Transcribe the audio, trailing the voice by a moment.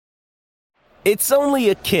It's only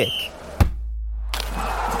a kick,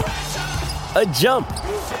 a jump,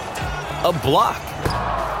 a block.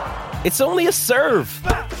 It's only a serve.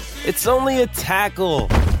 It's only a tackle,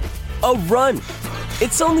 a run.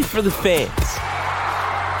 It's only for the fans.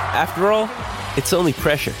 After all, it's only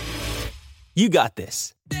pressure. You got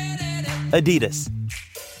this. Adidas.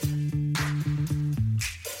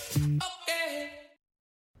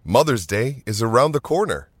 Mother's Day is around the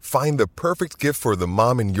corner. Find the perfect gift for the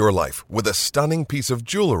mom in your life with a stunning piece of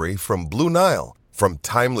jewelry from Blue Nile. From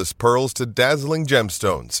timeless pearls to dazzling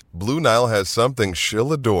gemstones, Blue Nile has something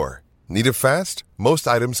she'll adore. Need it fast? Most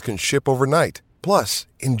items can ship overnight. Plus,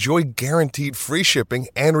 enjoy guaranteed free shipping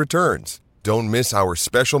and returns. Don't miss our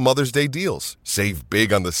special Mother's Day deals. Save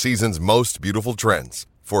big on the season's most beautiful trends.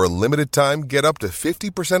 For a limited time, get up to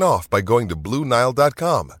 50% off by going to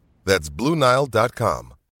BlueNile.com. That's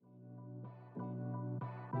BlueNile.com.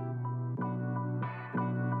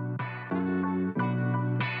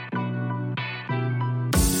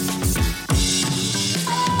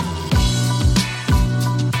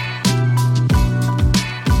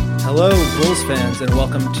 Hello, Bulls fans, and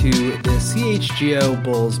welcome to the CHGO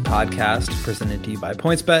Bulls podcast presented to you by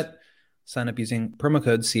PointsBet. Sign up using promo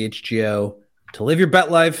code CHGO to live your bet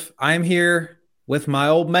life. I'm here with my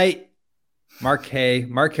old mate, Mark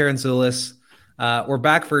Karantzoulis. We're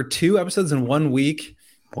back for 2 episodes in 1 week.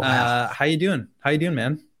 Wow. How you doing? How you doing,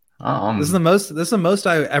 man? This is the most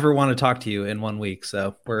I ever want to talk to you in 1 week.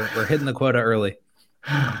 So we're hitting the quota early.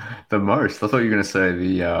 The most. I thought you were going to say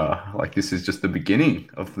this is just the beginning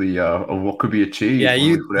of the of what could be achieved. Yeah,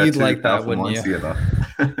 you'd like that, wouldn't you?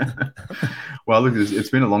 Together. Well, look, it's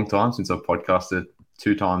been a long time since I've podcasted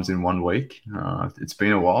 2 times in 1 week. It's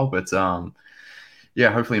been a while, but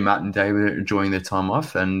hopefully Matt and David are enjoying their time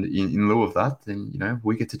off, and in lieu of that, then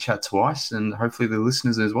we get to chat twice, and hopefully the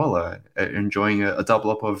listeners as well are enjoying a double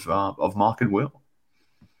up of Mark and Will.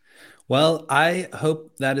 Well, I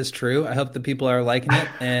hope that is true. I hope the people are liking it,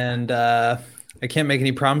 and I can't make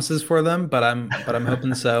any promises for them, but I'm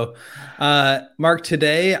hoping so. Mark,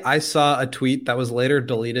 today I saw a tweet that was later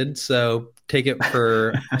deleted, so take it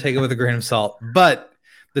with a grain of salt. But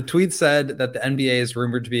the tweet said that the NBA is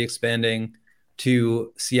rumored to be expanding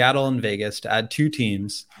to Seattle and Vegas to add 2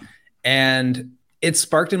 teams, and it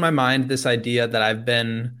sparked in my mind this idea that I've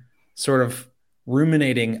been sort of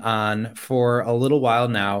ruminating on for a little while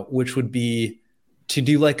now, which would be to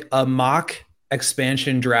do like a mock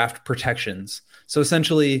expansion draft protections. So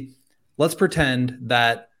essentially, let's pretend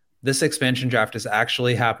that this expansion draft is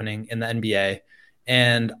actually happening in the NBA.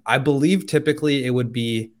 And I believe typically it would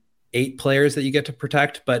be 8 players that you get to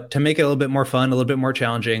protect, but to make it a little bit more fun, a little bit more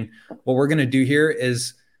challenging, what we're going to do here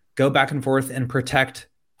is go back and forth and protect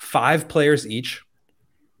 5 players each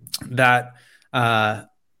that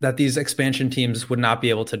these expansion teams would not be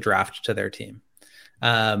able to draft to their team.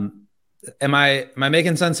 Am I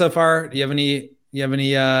making sense so far? Do you have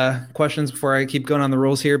any questions before I keep going on the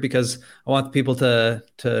rules here? Because I want the people to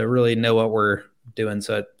really know what we're doing.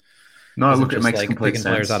 So it makes complete sense.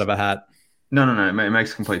 Players out of a hat. No. It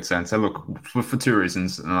makes complete sense. So look, for 2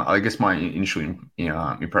 reasons. I guess my initial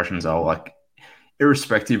impressions are like,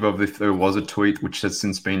 irrespective of if there was a tweet which has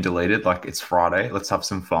since been deleted, like it's Friday, let's have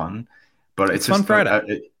some fun. But it's fun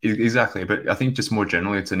Friday. Exactly. But I think just more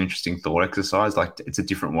generally, it's an interesting thought exercise. Like it's a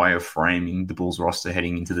different way of framing the Bulls roster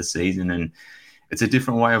heading into the season. And it's a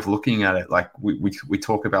different way of looking at it. Like we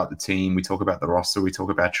talk about the team, we talk about the roster, we talk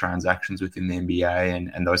about transactions within the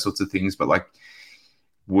NBA and those sorts of things. But like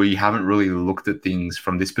we haven't really looked at things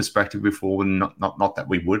from this perspective before. Not that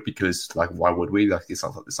we would, because like why would we? Like it's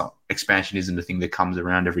not expansion isn't a thing that comes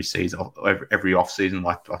around every season, every off season,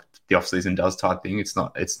 like the off season does type thing. It's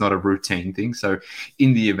not a routine thing. So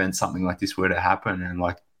in the event something like this were to happen, and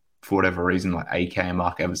like for whatever reason, like AK and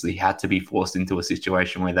Mark Eversley had to be forced into a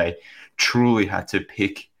situation where they truly had to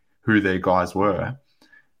pick who their guys were.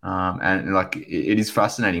 And like it is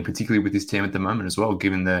fascinating, particularly with this team at the moment as well,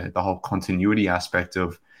 given the whole continuity aspect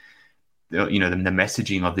of the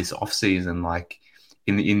messaging of this offseason, like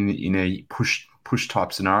in a push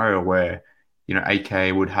type scenario where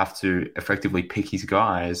AK would have to effectively pick his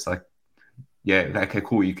guys. Like, yeah, okay,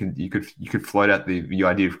 cool. You could float out the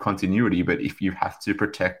idea of continuity, but if you have to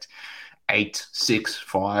protect 8, 6,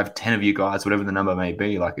 5, 10 of you guys, whatever the number may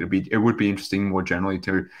be, like it would be interesting more generally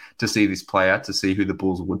to see this play out, to see who the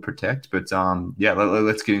Bulls would protect. But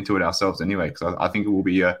let's get into it ourselves anyway, because I think it will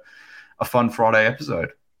be a fun Friday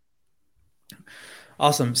episode.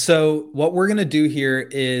 Awesome. So what we're going to do here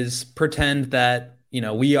is pretend that,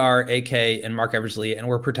 we are AK and Mark Eversley, and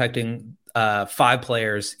we're protecting 5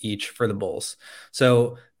 players each for the Bulls.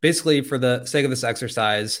 So basically, for the sake of this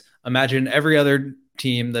exercise, imagine every other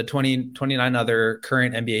team, the 29 other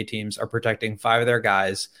current NBA teams are protecting 5 of their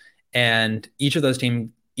guys, and each of those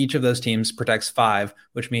teams protects 5,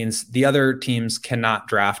 which means the other teams cannot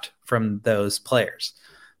draft from those players.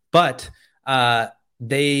 But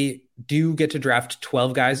they do get to draft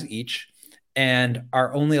 12 guys each and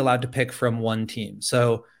are only allowed to pick from one team.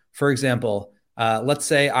 So, for example, let's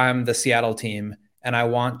say I'm the Seattle team and I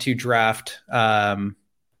want to draft Troy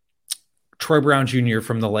Brown Jr.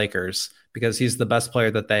 from the Lakers because he's the best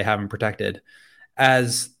player that they haven't protected.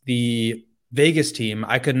 As the Vegas team,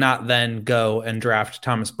 I could not then go and draft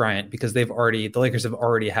Thomas Bryant because the Lakers have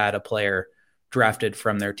already had a player drafted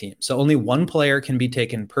from their team. So only one player can be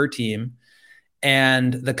taken per team,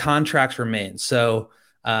 and the contracts remain. So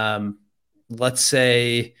let's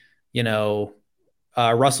say,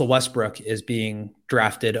 Russell Westbrook is being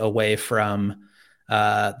drafted away from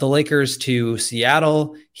the Lakers to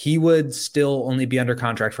Seattle. He would still only be under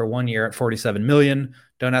contract for 1 year at $47 million.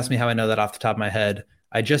 Don't ask me how I know that off the top of my head.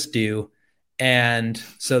 I just do. And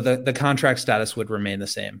so the contract status would remain the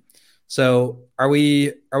same. So are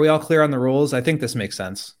we all clear on the rules? I think this makes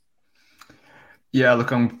sense. Yeah,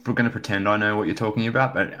 look, we're going to pretend I know what you're talking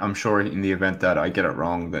about, but I'm sure in the event that I get it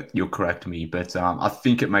wrong, that you'll correct me. But I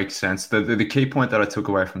think it makes sense. The key point that I took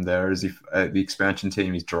away from there is if the expansion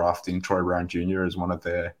team is drafting Troy Brown Jr. as one of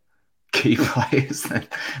their key players,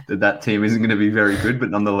 that team isn't going to be very good. But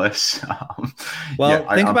nonetheless,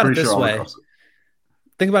 think about it this way.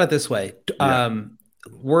 Think about it this way.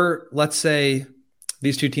 Let's say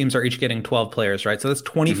these two teams are each getting 12 players, right? So that's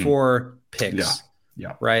 24 picks.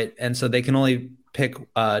 Yeah. Right. And so they can only pick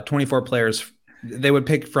 24 players. They would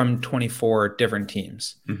pick from 24 different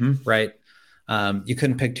teams, right? You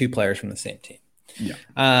couldn't pick 2 players from the same team. Yeah.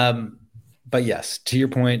 But yes, to your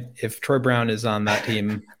point, if Troy Brown is on that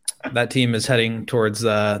team, that team is heading towards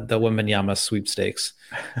the Wembanyama sweepstakes.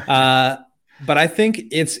 But I think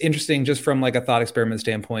it's interesting just from like a thought experiment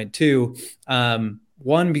standpoint too.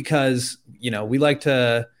 One, because, we like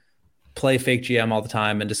to play fake GM all the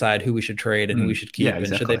time and decide who we should trade and who we should keep. Yeah, exactly.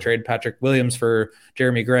 And should they trade Patrick Williams for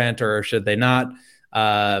Jeremy Grant or should they not?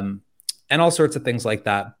 And all sorts of things like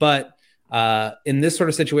that. But in this sort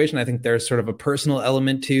of situation, I think there's sort of a personal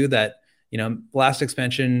element too that, last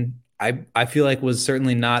expansion, I feel like was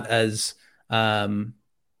certainly not as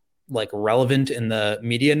relevant in the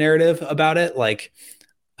media narrative about it. Like,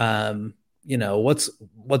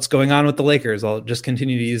 what's going on with the Lakers? I'll just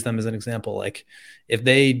continue to use them as an example. Like if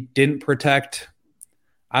they didn't protect,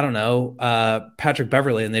 Patrick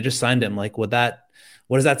Beverley and they just signed him, like what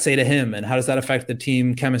does that say to him? And how does that affect the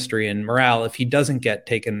team chemistry and morale if he doesn't get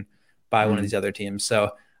taken by one of these other teams?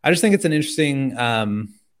 So I just think it's an interesting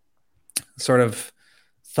sort of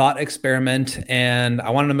thought experiment and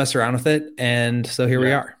I wanted to mess around with it. And so here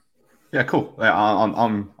we are. Yeah, cool.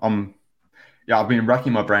 I've been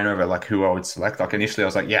racking my brain over like who I would select. Like initially I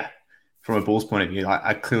was like, from a Bulls point of view,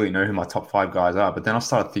 I clearly know who my top 5 guys are. But then I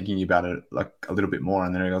started thinking about it like a little bit more.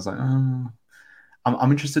 And then I was like,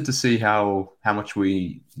 I'm interested to see how much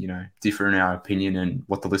we, differ in our opinion and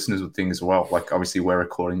what the listeners would think as well. Like obviously we're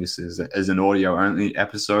recording this as an audio only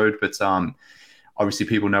episode, but obviously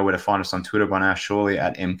people know where to find us on Twitter by now, surely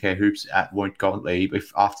at MKHoops, at Won't Gottlieb.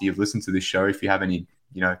 If after you've listened to this show, if you have any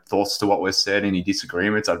thoughts to what was said, any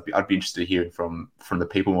disagreements, I'd be interested to hear from the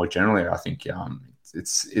people more generally. I think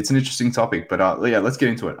it's an interesting topic, but let's get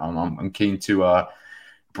into it. I'm keen to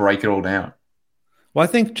break it all down. Well, I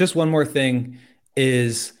think just one more thing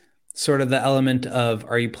is sort of the element of,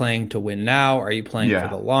 are you playing to win now? Are you playing for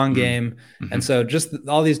the long game? And so just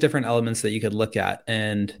all these different elements that you could look at.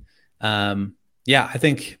 And I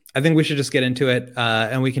think we should just get into it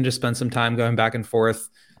and we can just spend some time going back and forth.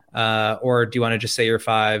 Or do you want to just say your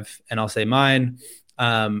 5 and I'll say mine?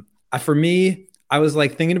 For me, I was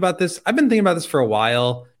like thinking about this. I've been thinking about this for a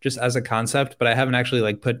while just as a concept, but I haven't actually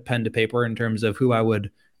like put pen to paper in terms of who I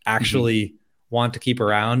would actually want to keep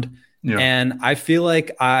around. Yeah. And I feel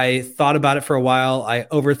like I thought about it for a while. I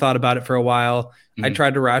overthought about it for a while. I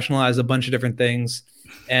tried to rationalize a bunch of different things.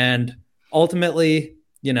 And ultimately,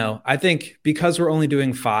 I think because we're only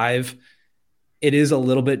doing 5, it is a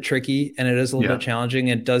little bit tricky and it is a little bit challenging.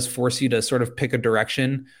 It does force you to sort of pick a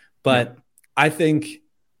direction, but I think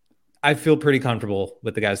I feel pretty comfortable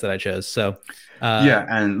with the guys that I chose. So,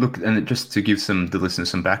 and look, and just to give the listeners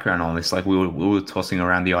some background on this, like we were tossing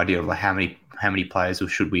around the idea of like how many players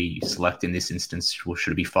should we select in this instance? Or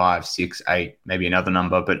should it be 5, 6, 8, maybe another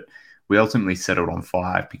number? But we ultimately settled on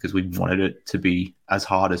 5 because we wanted it to be as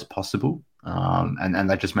hard as possible. And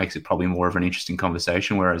that just makes it probably more of an interesting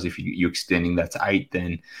conversation. Whereas if you're extending that to 8,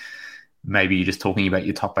 then maybe you're just talking about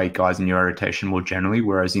your top 8 guys in your rotation more generally.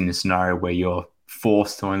 Whereas in the scenario where you're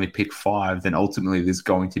forced to only pick 5, then ultimately there's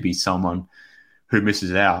going to be someone who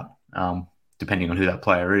misses out, depending on who that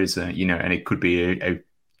player is, and it could be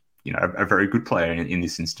a very good player in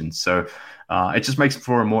this instance. So it just makes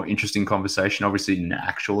for a more interesting conversation. Obviously, in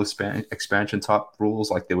actual expansion type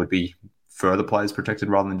rules, like there would be further players protected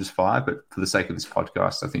rather than just 5. But for the sake of this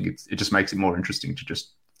podcast, I think it just makes it more interesting to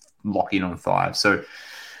just lock in on 5. So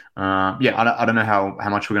I don't know how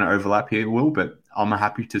much we're going to overlap here, Will, but I'm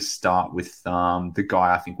happy to start with the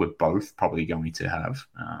guy I think we're both probably going to have.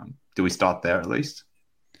 Do we start there at least?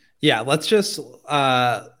 Yeah, let's just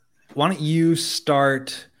why don't you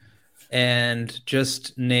start and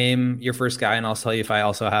just name your first guy, and I'll tell you if I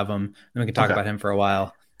also have him, and we can talk about him for a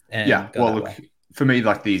while. For me,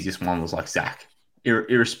 like the easiest one was like Zach,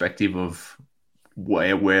 irrespective of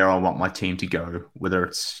where I want my team to go, whether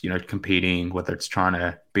it's competing, whether it's trying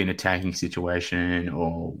to be an attacking situation,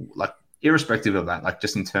 or like irrespective of that, like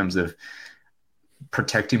just in terms of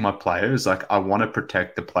protecting my players, like I want to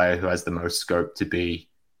protect the player who has the most scope to be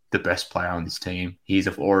the best player on this team. He's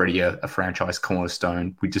already a franchise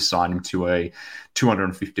cornerstone. We just signed him to a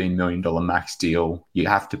 $215 million max deal. You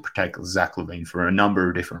have to protect Zach LaVine for a number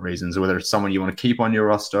of different reasons, whether it's someone you want to keep on your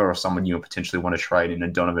roster or someone you potentially want to trade in a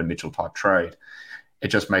Donovan Mitchell type trade. It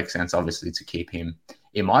just makes sense, obviously, to keep him.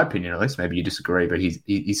 In my opinion, at least, maybe you disagree, but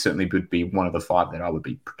he certainly would be one of the 5 that I would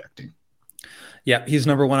be protecting. Yeah, he's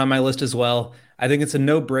number 1 on my list as well. I think it's a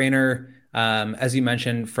no-brainer, as you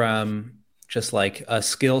mentioned, from just like a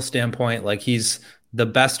skill standpoint. Like he's the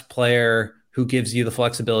best player who gives you the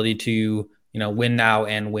flexibility to, win now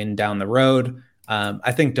and win down the road.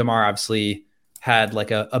 I think DeMar obviously had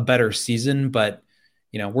like a better season, but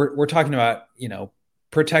we're talking about,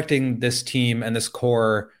 protecting this team and this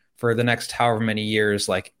core for the next however many years.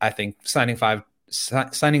 Like I think signing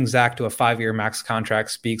Zach to a 5-year max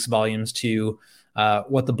contract speaks volumes to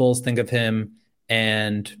what the Bulls think of him.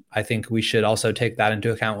 And I think we should also take that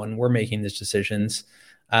into account when we're making these decisions.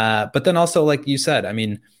 But then also, like you said, I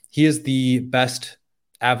mean, he is the best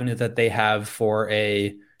avenue that they have for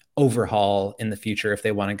a overhaul in the future if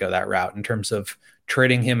they want to go that route, in terms of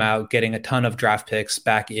trading him out, getting a ton of draft picks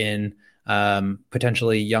back in,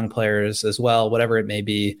 potentially young players as well, whatever it may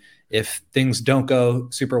be. If things don't go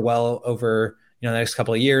super well over the next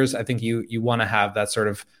couple of years, I think you want to have that sort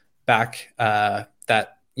of back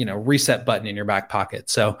that reset button in your back pocket.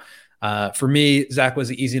 So for me, Zach was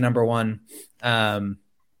the easy number 1.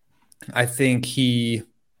 I think he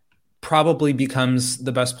probably becomes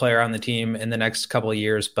the best player on the team in the next couple of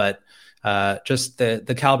years, but just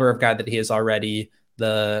the caliber of guy that he is already,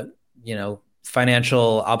 the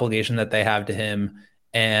financial obligation that they have to him,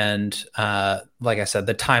 and like I said,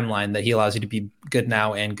 the timeline that he allows you to be good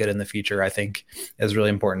now and good in the future, I think is really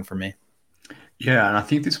important for me. Yeah, and I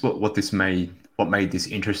think what made this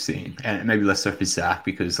interesting, and maybe less so for Zach,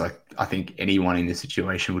 because like I think anyone in this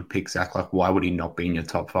situation would pick Zach. Like, why would he not be in your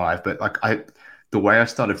top 5? But like the way I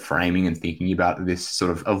started framing and thinking about this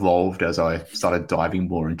sort of evolved as I started diving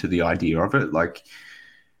more into the idea of it. Like,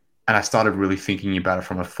 and I started really thinking about it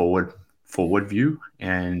from a forward view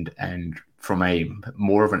and from a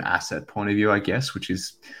more of an asset point of view, I guess, which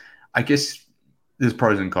is, I guess, there's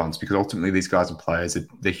pros and cons, because ultimately these guys are players,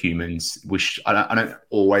 they're humans. Which I don't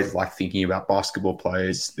always like thinking about basketball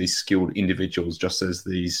players, these skilled individuals, just as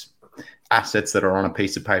these assets that are on a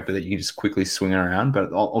piece of paper that you can just quickly swing around.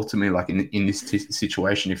 But ultimately, like in this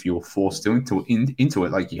situation, if you're forced into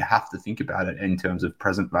it, like you have to think about it in terms of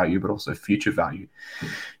present value, but also future value.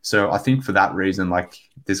 So I think for that reason, like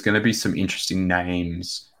there's going to be some interesting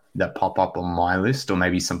names that pop up on my list, or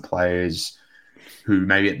maybe some players who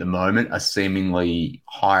maybe at the moment are seemingly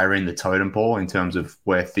higher in the totem pole in terms of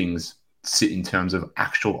where things sit in terms of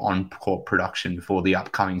actual on-court production for the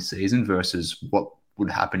upcoming season versus what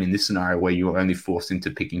would happen in this scenario where you're only forced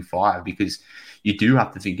into picking 5, because you do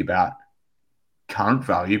have to think about current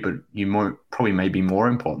value, but you probably maybe more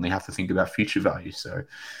importantly have to think about future value. So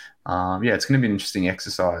it's going to be an interesting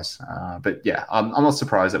exercise. But yeah, I'm not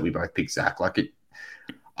surprised that we both picked Zach. Like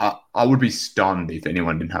I would be stunned if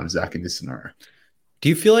anyone didn't have Zach in this scenario. Do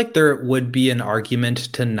you feel like there would be an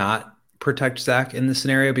argument to not protect Zach in this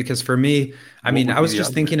scenario? Because for me, I mean, I was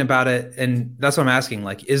just thinking about it, and that's what I'm asking.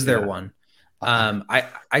 Like, is there one?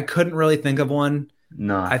 I couldn't really think of one.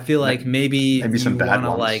 No, I feel like maybe some bad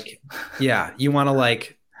ones. You want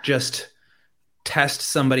to just test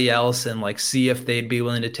somebody else and like see if they'd be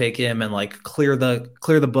willing to take him and like clear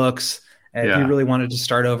the books. And if you really wanted to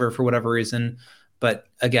start over for whatever reason. But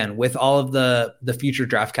again, with all of the future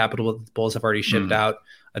draft capital that the Bulls have already shipped out,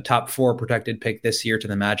 a top 4 protected pick this year to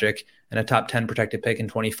the Magic and a top 10 protected pick in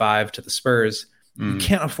 25 to the Spurs, you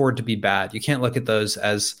can't afford to be bad. You can't look at those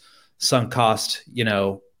as sunk cost,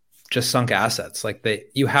 just sunk assets. Like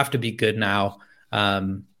you have to be good now,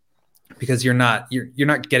 because you're not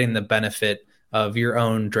getting the benefit of your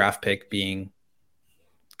own draft pick being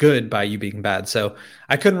good by you being bad. So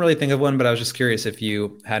I couldn't really think of one, but I was just curious if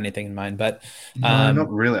you had anything in mind. But no, not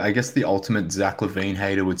really. I guess the ultimate Zach LaVine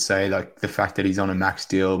hater would say like the fact that he's on a max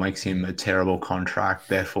deal makes him a terrible contract.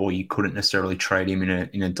 Therefore, you couldn't necessarily trade him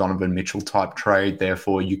in a Donovan Mitchell type trade.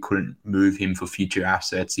 Therefore, you couldn't move him for future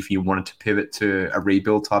assets if you wanted to pivot to a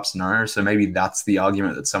rebuild type scenario. So maybe that's the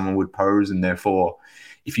argument that someone would pose. And therefore,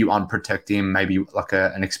 if you unprotect him, maybe like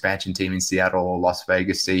an expansion team in Seattle or Las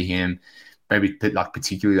Vegas see him, maybe like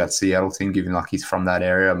particularly that Seattle team, given like he's from that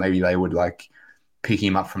area, maybe they would like pick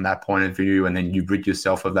him up from that point of view, and then you rid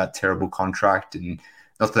yourself of that terrible contract. And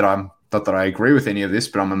not that I agree with any of this,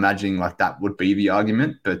 but I'm imagining like that would be the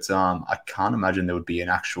argument. But I can't imagine there would be an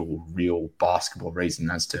actual real basketball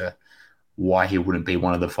reason as to why he wouldn't be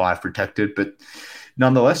one of the 5 protected. But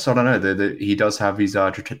nonetheless, I don't know. He does have his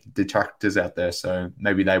detractors out there, so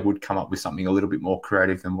maybe they would come up with something a little bit more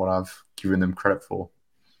creative than what I've given them credit for.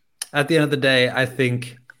 At the end of the day, I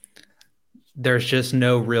think there's just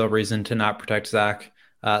no real reason to not protect Zach.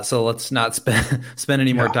 So let's not spend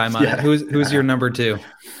any more time on it. Who's your number 2?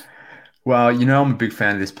 Well, I'm a big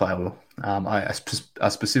fan of this player. I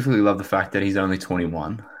specifically love the fact that he's only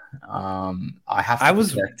 21. I have to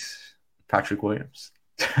protect Patrick Williams.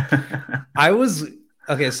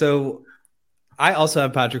 So I also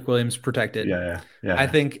have Patrick Williams protected. Yeah. I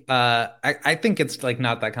think I think it's like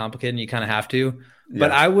not that complicated, and you kind of have to.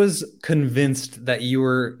 But I was convinced that you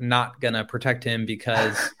were not going to protect him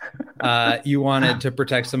because you wanted to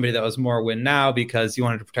protect somebody that was more win now, because you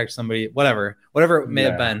wanted to protect somebody, whatever it may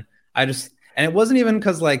have been. And it wasn't even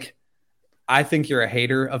because like, I think you're a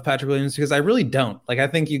hater of Patrick Williams, because I really don't. Like, I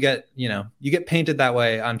think you get painted that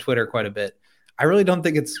way on Twitter quite a bit. I really don't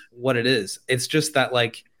think it's what it is. It's just that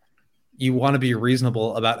like, you want to be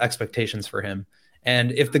reasonable about expectations for him.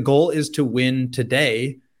 And if the goal is to win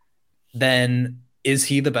today, then is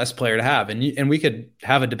he the best player to have? And we could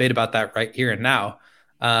have a debate about that right here and now.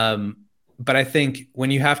 But I think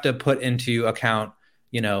when you have to put into account,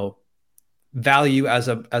 value as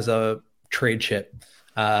a trade chip,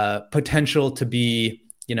 potential to be,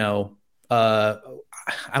 I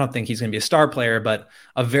don't think he's going to be a star player, but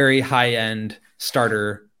a very high end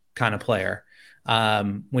starter kind of player.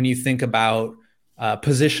 When you think about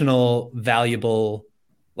positional valuable,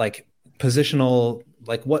 like positional,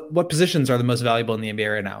 like what positions are the most valuable in the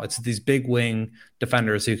NBA right now? It's these big wing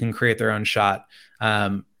defenders who can create their own shot.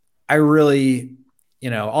 I really,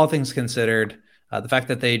 all things considered, the fact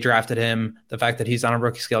that they drafted him, the fact that he's on a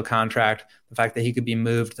rookie scale contract, the fact that he could be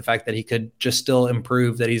moved, the fact that he could just still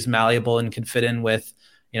improve, that he's malleable and can fit in with,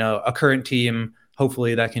 a current team,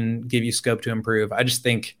 hopefully that can give you scope to improve. I just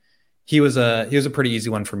think he was a pretty easy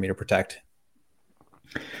one for me to protect.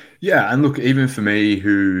 Yeah. And look, even for me,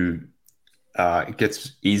 who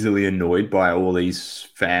gets easily annoyed by all these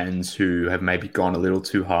fans who have maybe gone a little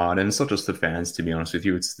too hard. And it's not just the fans, to be honest with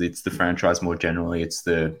you. It's the franchise more generally. It's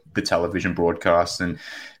the television broadcasts, and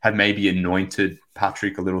have maybe anointed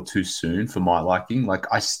Patrick a little too soon for my liking. Like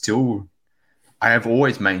I have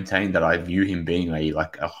always maintained that I view him being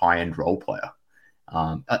a high-end role player.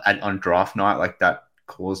 On draft night, like that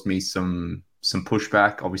caused me some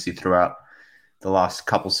pushback, obviously throughout the last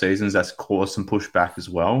couple seasons. That's caused some pushback as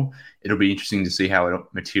well. It'll be interesting to see how it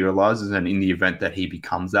materializes. And in the event that he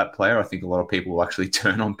becomes that player, I think a lot of people will actually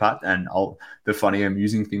turn on Pat. And the funny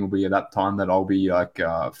amusing thing will be at that time that I'll be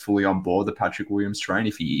fully on board the Patrick Williams train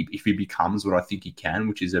if he becomes what I think he can,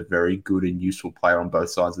 which is a very good and useful player on both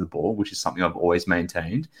sides of the ball, which is something I've always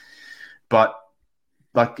maintained. But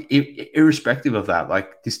like, irrespective of that,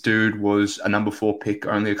 like this dude was a number 4 pick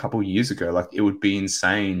only a couple of years ago. Like, it would be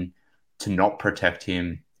insane to not protect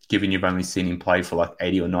him, given you've only seen him play for like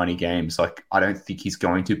 80 or 90 games. Like, I don't think he's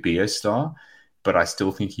going to be a star, but I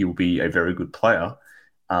still think he will be a very good player.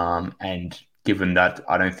 And given that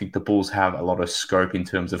I don't think the Bulls have a lot of scope in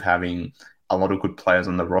terms of having a lot of good players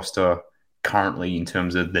on the roster currently in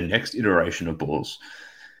terms of the next iteration of Bulls,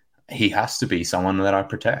 he has to be someone that I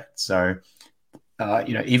protect. So,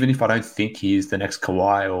 even if I don't think he's the next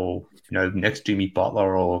Kawhi or next Jimmy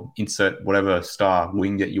Butler or insert whatever star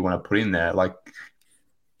wing that you want to put in there, like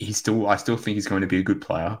I still think he's going to be a good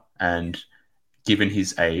player. And given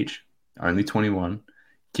his age, only 21,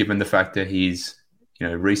 given the fact that he's,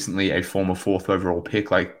 recently a former 4th overall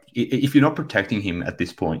pick, like if you're not protecting him at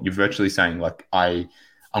this point, you're virtually saying like, I'm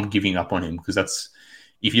giving up on him, because that's,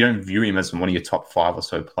 if you don't view him as one of your top 5 or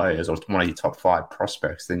so players or one of your top 5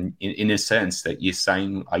 prospects, then in a sense that you're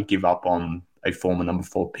saying I give up on a former number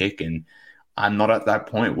 4 pick and I'm not at that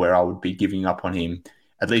point where I would be giving up on him,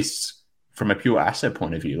 at least from a pure asset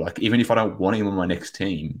point of view. Like, even if I don't want him on my next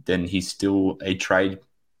team, then he's still a trade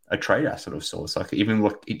asset of sorts. Like, even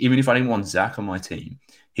if I didn't want Zach on my team,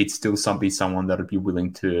 he'd still be someone that would be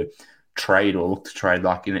willing to trade or look to trade,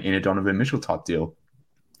 like in a Donovan Mitchell type deal.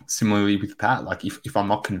 Similarly with Pat, like if I'm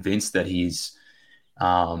not convinced that he's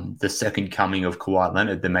the second coming of Kawhi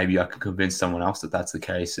Leonard, then maybe I can convince someone else that that's the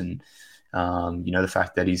case. And the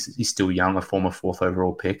fact that he's still young, a former 4th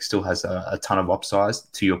overall pick, still has a ton of upside.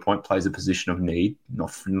 To your point, plays a position of need,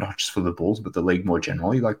 not just for the Bulls, but the league more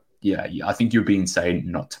generally. Like, yeah, I think you'd be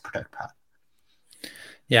insane not to protect Pat.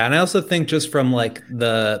 Yeah, and I also think just from like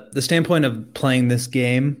the standpoint of playing this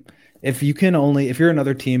game, if you're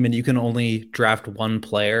another team and you can only draft one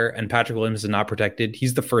player and Patrick Williams is not protected,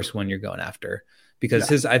 he's the first one you're going after, because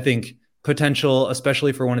his, I think, potential,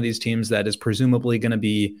 especially for one of these teams that is presumably going to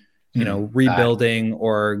be, rebuilding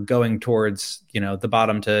or going towards, the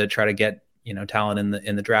bottom to try to get, talent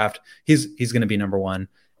in the draft, he's going to be number one.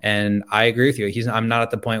 And I agree with you. I'm not at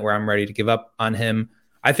the point where I'm ready to give up on him.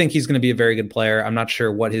 I think he's going to be a very good player. I'm not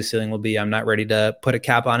sure what his ceiling will be. I'm not ready to put a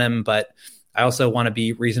cap on him, but I also want to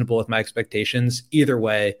be reasonable with my expectations. Either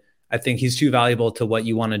way, I think he's too valuable to what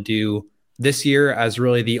you want to do this year as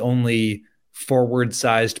really the only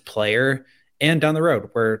forward-sized player, and down the road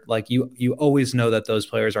where like you always know that those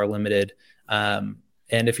players are limited. And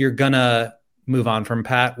if you're gonna move on from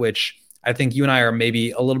Pat, which I think you and I are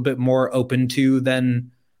maybe a little bit more open to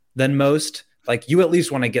than most, like you at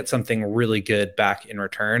least want to get something really good back in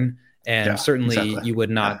return. And certainly you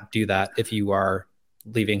would not do that if you are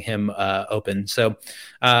leaving him open. So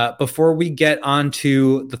before we get on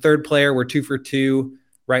to the third player, we're 2 for 2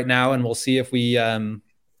 right now, and we'll see if we have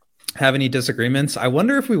any disagreements. I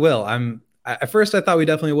wonder if we will. At first I thought we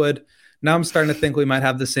definitely would. Now I'm starting to think we might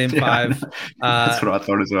have the same 5. That's what I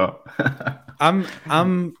thought as well.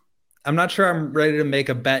 I'm not sure I'm ready to make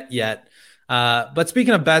a bet yet. But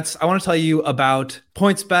speaking of bets, I want to tell you about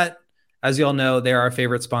PointsBet. As you all know, they're our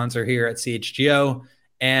favorite sponsor here at CHGO.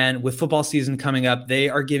 And with football season coming up, they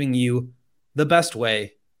are giving you the best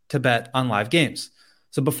way to bet on live games.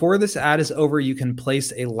 So before this ad is over, you can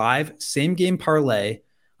place a live same game parlay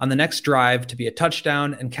on the next drive to be a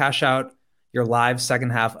touchdown and cash out your live second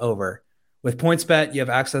half over. With PointsBet, you have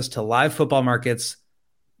access to live football markets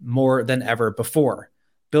more than ever before.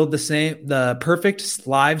 Build the perfect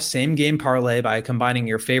live same game parlay by combining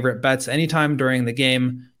your favorite bets anytime during the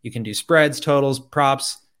game. You can do spreads, totals,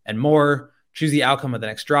 props, and more. Choose the outcome of the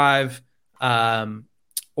next drive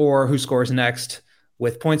or who scores next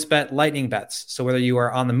with PointsBet Lightning Bets. So whether you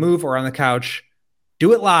are on the move or on the couch,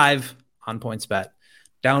 do it live on PointsBet.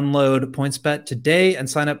 Download PointsBet today and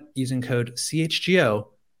sign up using code CHGO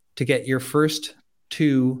to get your first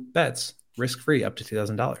 2 bets risk-free up to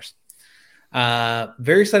 $2,000.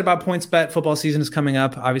 Very excited about PointsBet. Football season is coming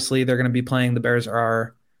up. Obviously, they're going to be playing. The Bears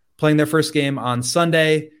are playing their first game on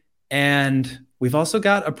Sunday. And we've also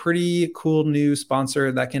got a pretty cool new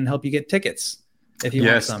sponsor that can help you get tickets if you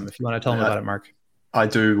want some. If you want to tell them about it, Mark. I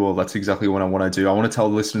do. Well, that's exactly what I want to do. I want to tell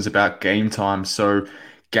the listeners about Game Time. So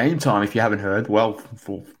Game Time, if you haven't heard, well,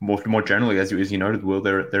 for more generally, as you noted, Will,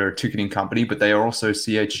 they're a ticketing company, but they are also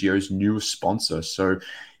CHGO's newest sponsor. So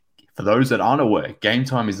for those that aren't aware, Game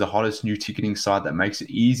Time is the hottest new ticketing site that makes it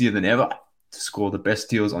easier than ever to score the best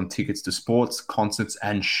deals on tickets to sports, concerts,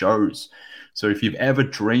 and shows. So if you've ever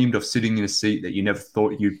dreamed of sitting in a seat that you never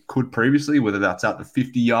thought you could previously, whether that's at the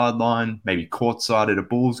 50-yard line, maybe courtside at a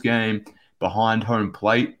Bulls game, behind home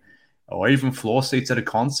plate, or even floor seats at a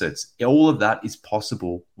concert, all of that is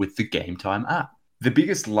possible with the Game Time app. The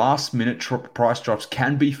biggest last-minute price drops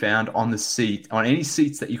can be found on any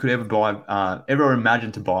seats that you could ever buy, ever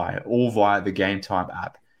imagine to buy, all via the Game Time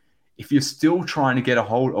app. If you're still trying to get a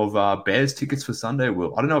hold of Bears tickets for Sunday,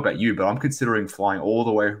 Will, I don't know about you, but I'm considering flying all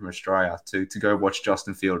the way from Australia to go watch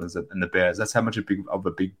Justin Fields and the Bears. That's how much of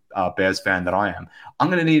a big Bears fan that I am. I'm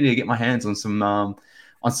going to need to get my hands on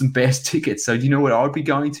some Bears tickets. So do you know what I would be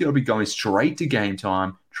going to? I'd be going straight to Game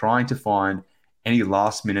Time, trying to find any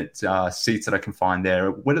last-minute seats that I can find there.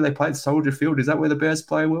 Where do they play? Soldier Field? Is that where the Bears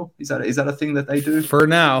play, Will? Is that a thing that they do? For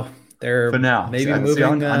now. They're maybe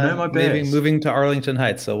moving to Arlington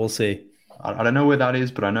Heights, so we'll see. I don't know where that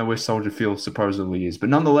is, but I know where Soldier Field supposedly is. But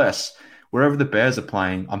nonetheless, wherever the Bears are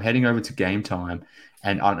playing, I'm heading over to Game Time,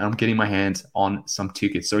 and I'm getting my hands on some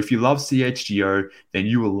tickets. So if you love CHGO, then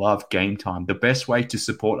you will love Game Time. The best way to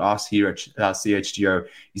support us here at CHGO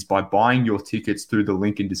is by buying your tickets through the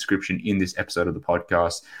link in description in this episode of the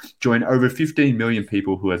podcast. Join over 15 million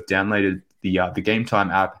people who have downloaded the Game Time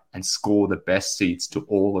app and score the best seats to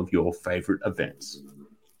all of your favorite events.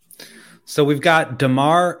 So we've got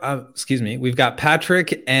we've got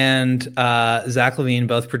Patrick and Zach LaVine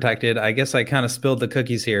both protected. I guess I kind of spilled the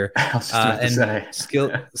cookies here I was just about to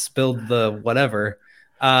say. spilled the whatever.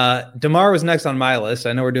 DeMar was next on my list.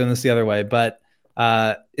 I know we're doing this the other way, but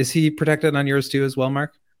is he protected on yours too as well,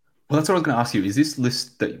 Mark? Well, that's what I was going to ask you. Is this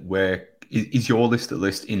list is your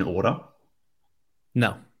list in order?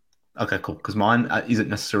 No. Okay, cool. Because mine isn't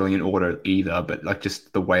necessarily in order either, but like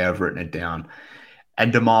just the way I've written it down.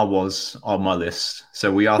 And DeMar was on my list.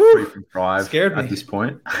 So we are 3 from 5 at this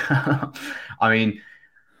point. I mean,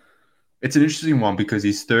 it's an interesting one because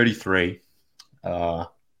he's 33.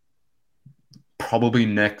 Probably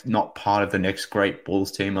not part of the next great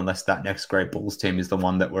Bulls team, unless that next great Bulls team is the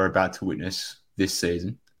one that we're about to witness this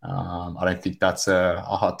season. I don't think that's a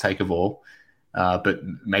hot take of all, but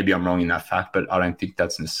maybe I'm wrong in that fact, but I don't think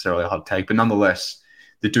that's necessarily a hot take. But nonetheless,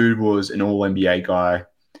 the dude was an all-NBA guy,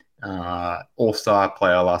 all-star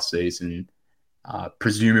player last season.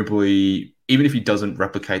 Presumably, even if he doesn't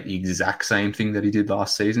replicate the exact same thing that he did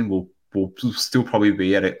last season, will still probably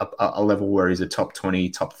be at a level where he's a top 20,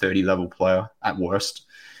 top 30 level player at worst.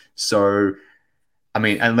 So, I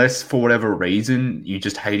mean, unless for whatever reason you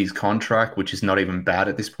just hate his contract, which is not even bad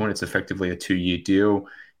at this point, it's effectively a 2-year deal.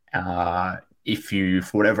 If you,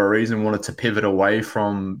 for whatever reason, wanted to pivot away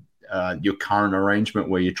from your current arrangement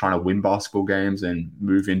where you're trying to win basketball games and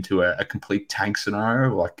move into a complete tank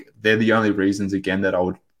scenario, like they're the only reasons, again, that I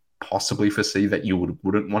would possibly foresee that you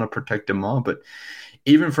wouldn't want to protect DeMar. But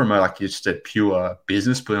even from just a pure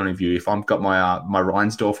business point of view, if I've got my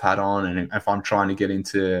Reinsdorf hat on, and if I'm trying to get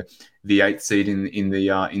into the 8th seed in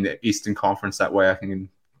the Eastern Conference, that way I can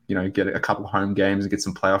get a couple of home games and get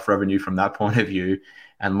some playoff revenue from that point of view,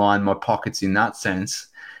 and line my pockets in that sense.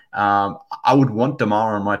 I would want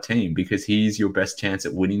DeMar on my team because he's your best chance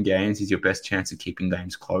at winning games. He's your best chance at keeping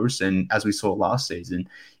games close. And as we saw last season,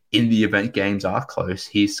 in the event games are close,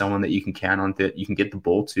 he's someone that you can count on, that you can get the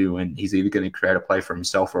ball to, and he's either going to create a play for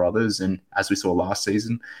himself or others. And as we saw last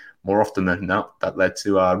season, more often than not, that led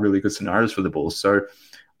to really good scenarios for the Bulls. So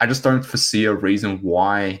I just don't foresee a reason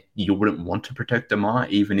why you wouldn't want to protect DeMar,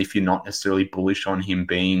 even if you're not necessarily bullish on him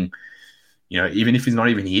being, even if he's not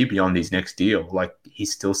even here beyond his next deal. Like,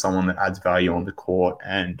 he's still someone that adds value on the court,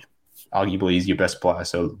 and arguably he's your best player.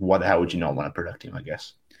 So why the hell would you not want to protect him, I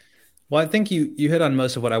guess? Well, I think you hit on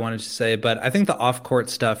most of what I wanted to say, but I think the off-court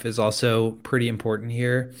stuff is also pretty important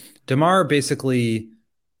here. DeMar basically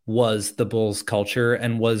was the Bulls culture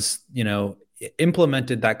and was,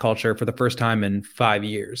 implemented that culture for the first time in 5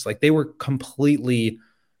 years. Like, they were completely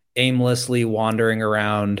aimlessly wandering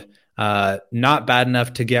around, not bad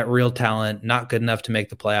enough to get real talent, not good enough to make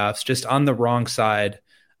the playoffs, just on the wrong side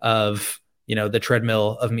of, the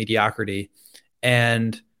treadmill of mediocrity.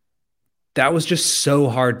 And that was just so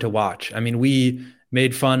hard to watch. I mean, we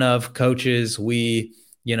made fun of coaches. We,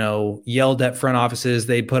 yelled at front offices.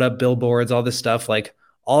 They put up billboards, all this stuff. Like,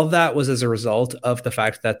 all of that was as a result of the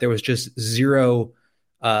fact that there was just zero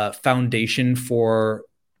foundation for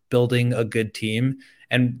building a good team.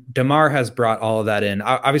 And DeMar has brought all of that in.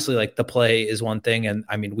 Obviously, like, the play is one thing. And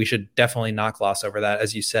I mean, we should definitely not gloss over that.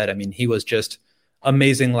 As you said, I mean, he was just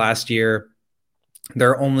amazing last year.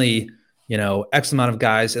 There are only, X amount of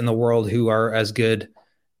guys in the world who are as good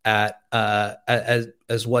at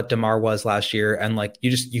as what DeMar was last year. And like,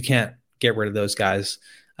 you can't get rid of those guys.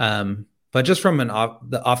 But just from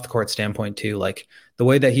the off the court standpoint too, like the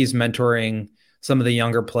way that he's mentoring some of the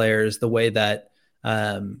younger players, the way that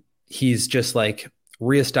he's just like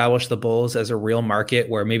reestablished the Bulls as a real market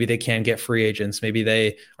where maybe they can get free agents. Maybe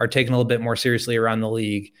they are taken a little bit more seriously around the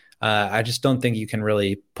league. I just don't think you can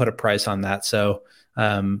really put a price on that. So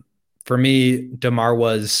for me, DeMar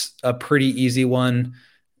was a pretty easy one.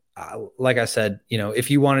 Like I said, if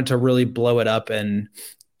you wanted to really blow it up and,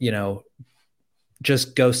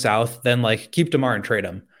 just go south, then like keep DeMar and trade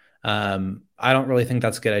him. I don't really think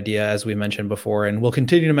that's a good idea, as we mentioned before. And we'll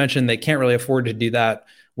continue to mention they can't really afford to do that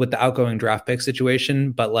with the outgoing draft pick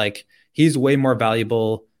situation, but like he's way more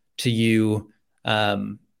valuable to you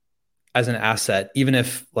as an asset, even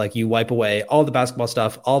if like you wipe away all the basketball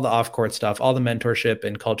stuff, all the off-court stuff, all the mentorship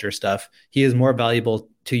and culture stuff. He is more valuable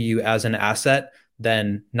to you as an asset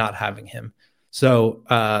than not having him. So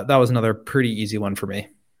that was another pretty easy one for me.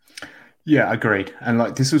 Yeah, agreed. And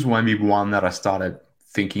like, this was maybe one that I started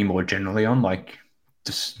thinking more generally on, like,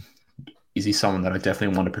 just, is he someone that I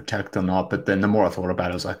definitely want to protect or not? But then the more I thought about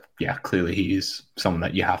it, I was like, yeah, clearly he is someone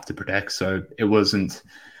that you have to protect. So it wasn't,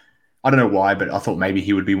 I don't know why, but I thought maybe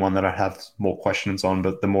he would be one that I'd have more questions on.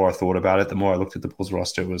 But the more I thought about it, the more I looked at the Bulls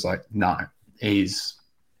roster, it was like, no, he's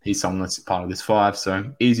someone that's part of this 5.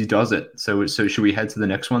 So easy does it. So should we head to the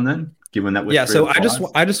next one then? given that we're Yeah, three so of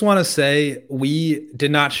five. I just want to say we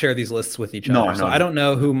did not share these lists with each other. So I don't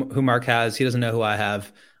know who Mark has. He doesn't know who I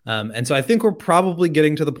have. And so I think we're probably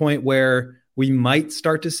getting to the point where we might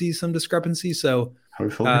start to see some discrepancy. So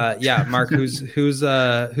Hopefully. yeah, Mark, who's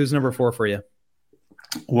number 4 for you?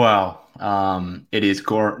 Well, it is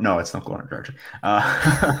Gore. No, it's not Goran Dragic.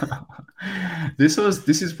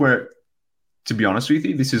 This is where, to be honest with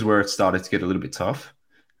you, this is where it started to get a little bit tough.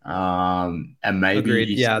 And maybe agreed.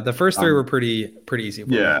 Yeah, the first 3 were pretty easy.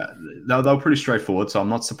 Yeah, they were pretty straightforward. So I'm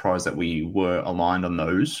not surprised that we were aligned on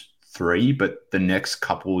those 3. But the next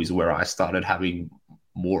couple is where I started having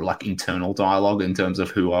more like internal dialogue in terms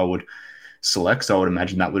of who I would select. So I would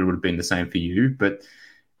imagine that would have been the same for you. But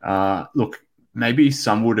look, maybe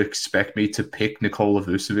some would expect me to pick Nikola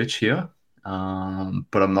Vucevic here,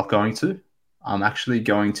 but I'm not going to. I'm actually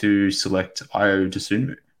going to select Ayo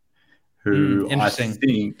Dosunmu, who I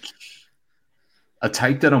think a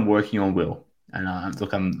take that I'm working on will. And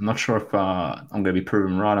look, I'm not sure if I'm going to be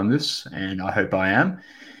proven right on this, and I hope I am.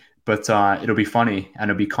 But it'll be funny,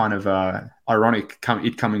 and it'll be kind of ironic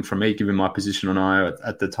it coming from me, given my position on Ayo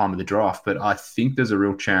at the time of the draft. But I think there's a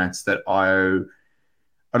real chance that Ayo,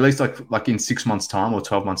 at least like in 6 months' time or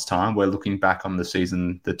 12 months' time, we're looking back on the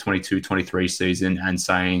season, the 22-23 season, and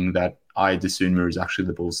saying that Ayo Dosunmu is actually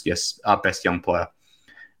the Bulls' best young player.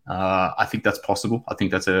 I think that's possible. I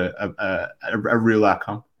think that's a real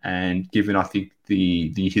outcome. And given, I think,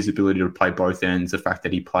 his ability to play both ends, the fact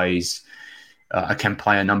that he can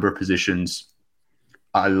play a number of positions,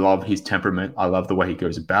 I love his temperament. I love the way he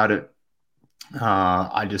goes about it.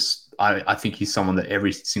 I think he's someone that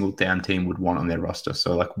every single damn team would want on their roster.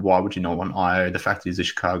 So, like, why would you not want Ayo? The fact that he's a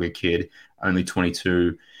Chicago kid, only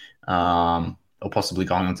 22, or possibly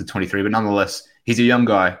going on to 23, but nonetheless, he's a young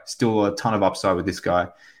guy, still a ton of upside with this guy.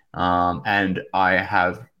 And I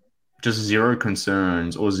have just zero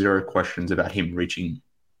concerns or zero questions about him reaching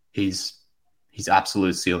his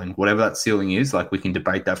absolute ceiling. Whatever that ceiling is, like, we can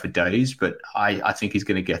debate that for days, but I think he's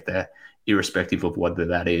going to get there, irrespective of whether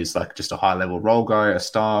that is like just a high-level role guy, a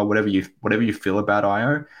star, whatever you feel about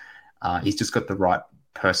Ayo. He's just got the right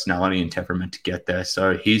personality and temperament to get there.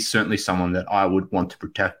 So he's certainly someone that I would want to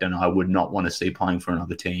protect, and I would not want to see playing for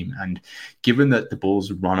another team. And given that the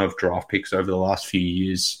Bulls' run of draft picks over the last few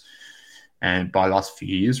years, and by last few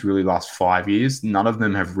years, really last 5 years, none of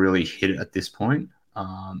them have really hit it at this point.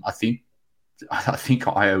 I think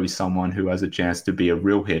Ayo is someone who has a chance to be a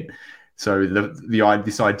real hit. So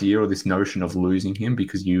this idea or this notion of losing him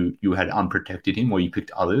because you had unprotected him or you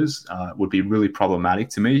picked others would be really problematic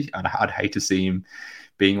to me. I'd hate to see him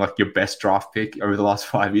being like your best draft pick over the last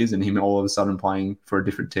 5 years and him all of a sudden playing for a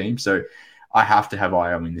different team. So I have to have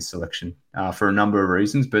Ayo in this selection for a number of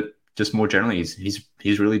reasons, but just more generally,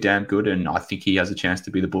 he's really damn good, and I think he has a chance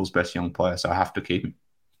to be the Bulls' best young player. So I have to keep him.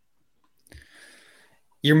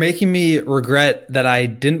 You're making me regret that I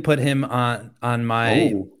didn't put him on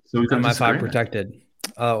my 5 protected.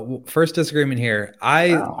 First disagreement here.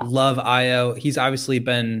 I love Ayo. He's obviously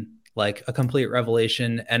been like a complete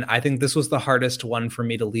revelation, and I think this was the hardest one for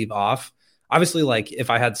me to leave off. Obviously, like if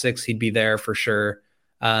I had 6, he'd be there for sure.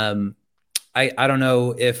 I don't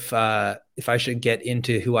know if I should get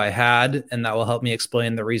into who I had, and that will help me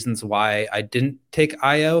explain the reasons why I didn't take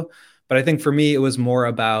Ayo. But I think for me, it was more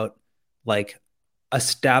about like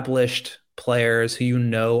established players who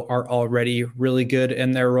are already really good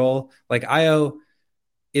in their role. Like Ayo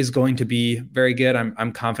is going to be very good.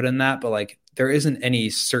 I'm confident in that, but like there isn't any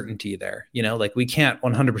certainty there. Like we can't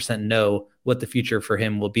 100% know what the future for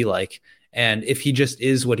him will be like. And if he just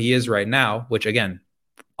is what he is right now, which again,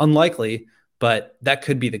 unlikely, but that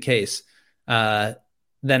could be the case,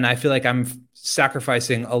 then I feel like I'm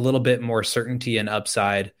sacrificing a little bit more certainty and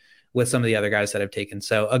upside with some of the other guys that I've taken.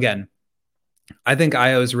 So again, I think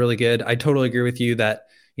Ayo is really good. I totally agree with you that,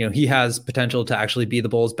 he has potential to actually be the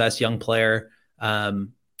Bulls' best young player.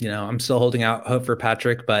 I'm still holding out hope for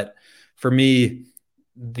Patrick, but for me,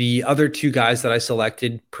 the other 2 guys that I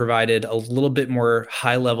selected provided a little bit more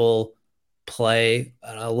high level play,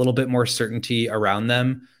 a little bit more certainty around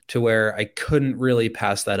them to where I couldn't really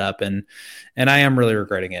pass that up. And I am really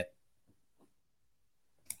regretting it.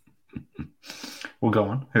 Well, go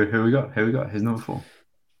on. Who we got? Who's number 4?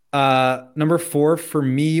 Number 4 for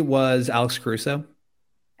me was Alex Caruso.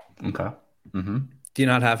 Okay. Mm-hmm. Do you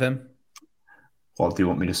not have him? Well, do you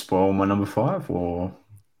want me to spoil my number 5 or?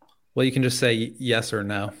 Well, you can just say yes or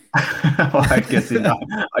no. Well, I guess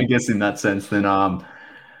in that sense, then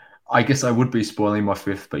I guess I would be spoiling my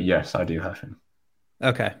 5th, but yes, I do have him.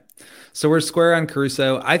 Okay. So we're square on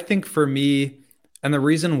Caruso. I think for me, and the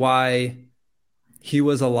reason why he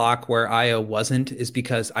was a lock where Ayo wasn't is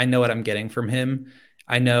because I know what I'm getting from him.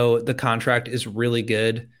 I know the contract is really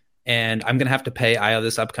good, and I'm going to have to pay Io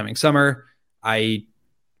this upcoming summer. I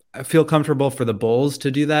feel comfortable for the Bulls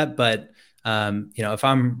to do that, but if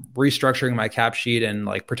I'm restructuring my cap sheet and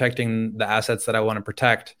like protecting the assets that I want to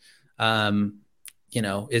protect,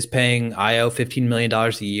 is paying Io $15 million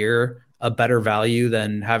a year a better value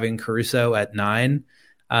than having Caruso at 9?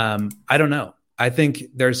 I don't know. I think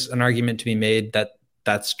there's an argument to be made that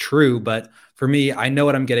that's true, but for me, I know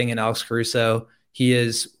what I'm getting in Alex Caruso. He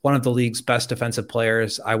is one of the league's best defensive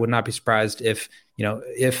players. I would not be surprised if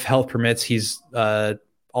health permits, he's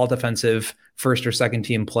all defensive first or second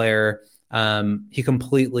team player. He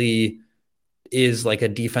completely is like a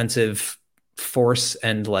defensive force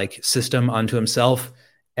and like system unto himself.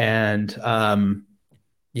 And I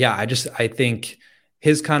think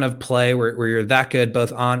his kind of play where you're that good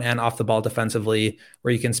both on and off the ball defensively,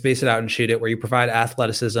 where you can space it out and shoot it, where you provide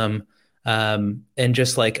athleticism, and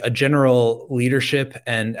just like a general leadership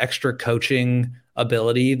and extra coaching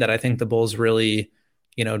ability that I think the Bulls really,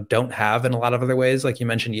 don't have in a lot of other ways. Like you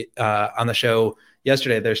mentioned on the show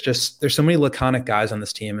yesterday, there's so many laconic guys on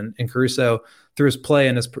this team, and Caruso, through his play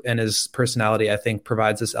and his personality, I think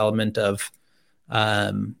provides this element of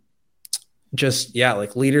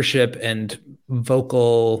like leadership and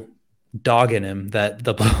vocal dog in him that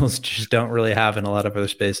the Bulls just don't really have in a lot of other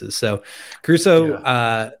spaces. So Caruso,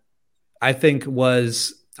 I think I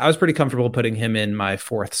was pretty comfortable putting him in my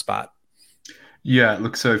 4th spot. Yeah,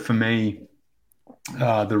 look, so for me,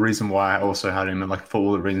 the reason why I also had him, like for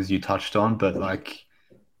all the reasons you touched on, but like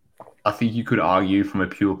I think you could argue from a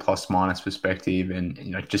pure plus minus perspective and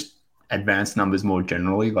just advanced numbers more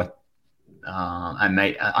generally, like I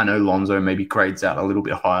know Lonzo maybe grades out a little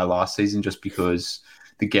bit higher last season just because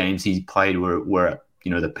the games he played were at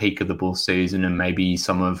the peak of the Bulls season, and maybe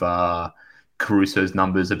some of Caruso's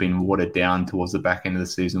numbers have been watered down towards the back end of the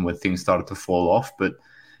season where things started to fall off. But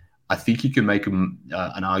I think you can make an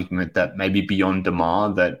argument that maybe beyond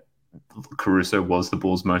DeMar, that Caruso was the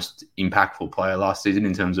Bulls' most impactful player last season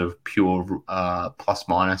in terms of pure plus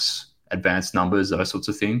minus advanced numbers, those sorts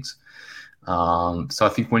of things. So I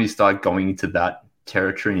think when you start going into that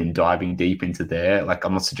territory and diving deep into there, like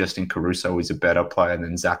I'm not suggesting Caruso is a better player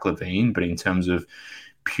than Zach LaVine, but in terms of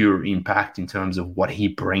pure impact, in terms of what he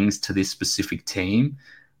brings to this specific team,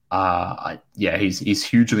 he's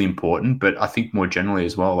hugely important. But I think more generally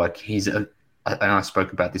as well, like and I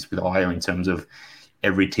spoke about this with Io in terms of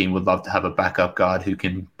every team would love to have a backup guard who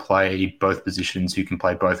can play both positions, who can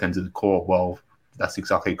play both ends of the court. Well, that's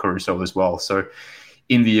exactly Caruso as well. So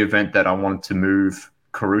in the event that I wanted to move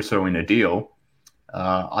Caruso in a deal,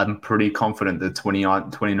 I'm pretty confident that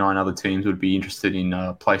 29 other teams would be interested in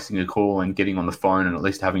placing a call and getting on the phone and at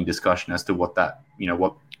least having a discussion as to what that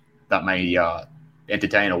may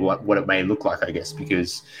entertain or what it may look like, I guess,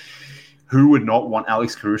 because who would not want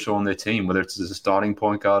Alex Caruso on their team, whether it's as a starting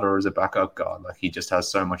point guard or as a backup guard? Like, he just has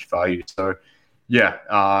so much value. So,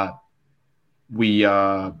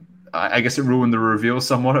 I guess it ruined the reveal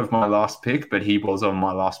somewhat of my last pick, but he was on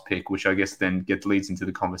my last pick, which I guess then leads into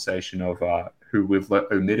the conversation of who we've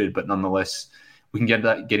omitted. But nonetheless, we can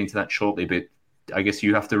get into that shortly. But I guess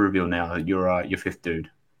you have to reveal now your 5th dude.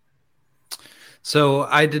 So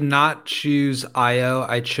I did not choose Io.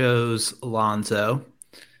 I chose Lonzo.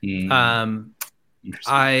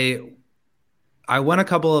 I went a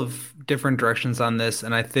couple of different directions on this,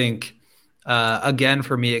 and I think again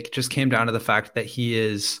for me it just came down to the fact that he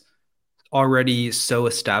is already so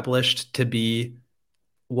established to be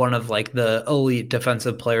one of like the elite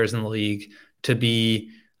defensive players in the league, to be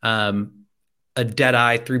a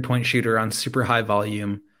dead-eye 3-point shooter on super high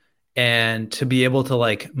volume, and to be able to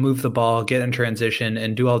like move the ball, get in transition,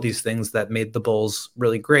 and do all these things that made the Bulls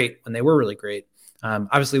really great when they were really great.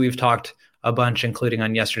 Obviously, we've talked a bunch, including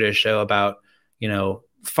on yesterday's show, about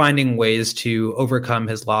finding ways to overcome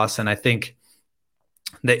his loss, and I think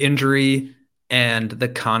the injury and the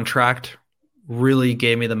contract really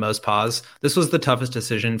gave me the most pause. This was the toughest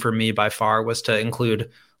decision for me by far, was to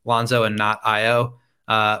include Lonzo and not Io.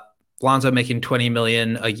 Lonzo making $20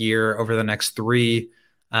 million a year over the next 3.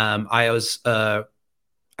 Io's,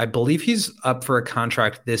 I believe he's up for a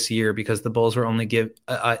contract this year because the Bulls were only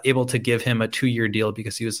able to give him a 2-year deal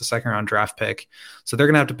because he was a 2nd-round draft pick. So they're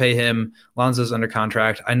going to have to pay him. Lonzo's under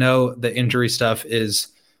contract. I know the injury stuff is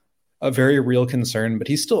a very real concern, but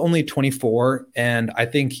he's still only 24, and I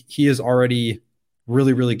think he is already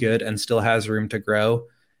really, really good and still has room to grow.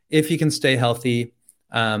 If he can stay healthy,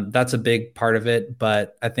 that's a big part of it,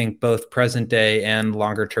 but I think both present day and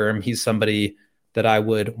longer term, he's somebody that I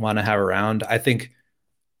would want to have around. I think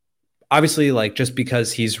obviously like just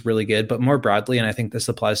because he's really good, but more broadly, and I think this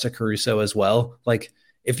applies to Caruso as well, like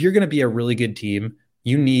if you're going to be a really good team,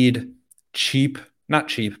 you need not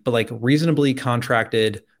cheap, but like reasonably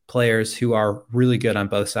contracted players who are really good on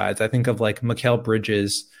both sides. I think of like Mikal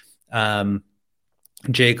Bridges,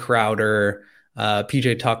 Jay Crowder,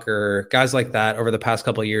 PJ Tucker, guys like that over the past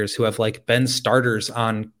couple of years who have like been starters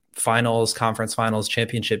on finals, conference finals,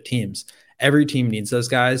 championship teams. Every team needs those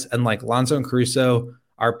guys. And like Lonzo and Caruso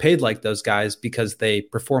are paid like those guys because they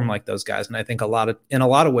perform like those guys. And I think in a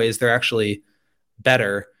lot of ways, they're actually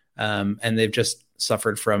better. And they've just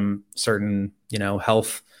suffered from certain,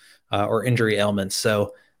 health or injury ailments.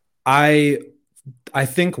 So I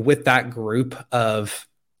think with that group of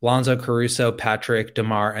Lonzo, Caruso, Patrick,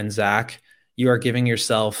 DeMar, and Zach, you are giving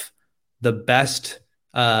yourself the best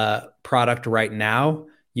product right now.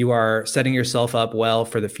 You are setting yourself up well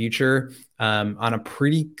for the future on a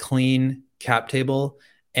pretty clean cap table.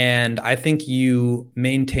 And I think you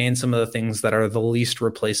maintain some of the things that are the least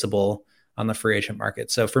replaceable on the free agent market.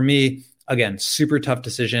 So for me, again, super tough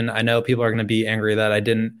decision. I know people are going to be angry that I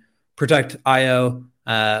didn't protect Io.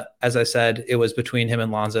 As I said, it was between him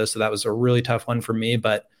and Lonzo. So that was a really tough one for me,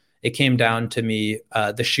 but it came down to me,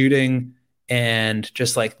 the shooting and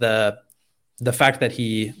just like the fact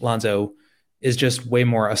that Lonzo is just way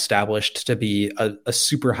more established to be a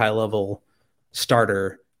super high level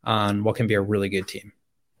starter on what can be a really good team.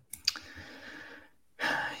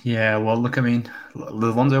 Yeah, well, look, I mean, the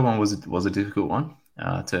Lonzo one was a difficult one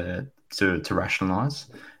to rationalize,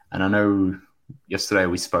 and I know yesterday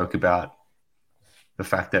we spoke about the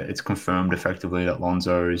fact that it's confirmed effectively that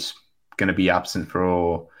Lonzo is going to be absent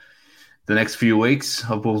for the next few weeks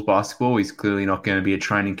of Bulls basketball. He's clearly not going to be at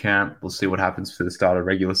training camp. We'll see what happens for the start of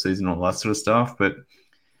regular season, all that sort of stuff. But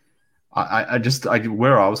I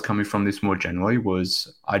where I was coming from this more generally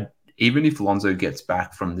was even if Lonzo gets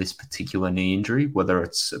back from this particular knee injury, whether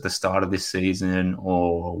it's at the start of this season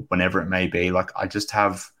or whenever it may be, like I just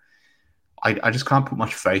can't put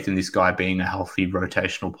much faith in this guy being a healthy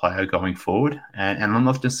rotational player going forward. And I'm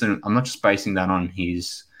not just basing that on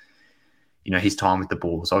his time with the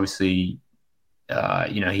Bulls. Obviously, prior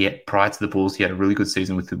to the Bulls, he had a really good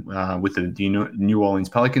season with the New Orleans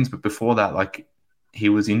Pelicans. But before that, like, he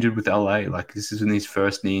was injured with LA. Like, this isn't his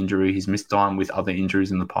first knee injury. He's missed time with other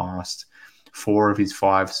injuries in the past. 4 of his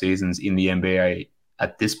 5 seasons in the NBA,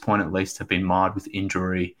 at this point at least, have been marred with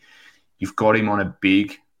injury. You've got him on a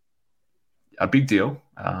big deal.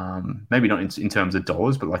 Maybe not in terms of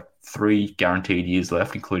dollars, but like 3 guaranteed years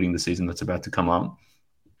left, including the season that's about to come up.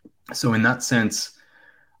 So in that sense,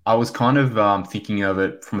 I was kind of thinking of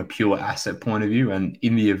it from a pure asset point of view. And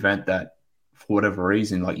in the event that, for whatever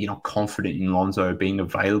reason, like, you're not confident in Lonzo being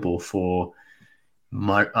available for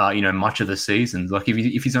much of the season, like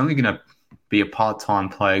if he's only going to be a part-time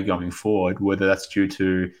player going forward, whether that's due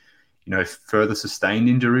to further sustained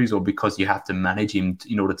injuries or because you have to manage him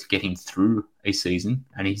in order to get him through a season,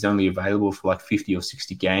 and he's only available for like 50 or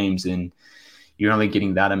 60 games, and you're only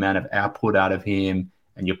getting that amount of output out of him,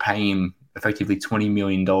 and you're paying him effectively $20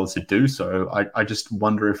 million to do so, I just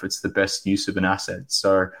wonder if it's the best use of an asset.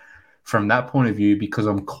 So from that point of view, because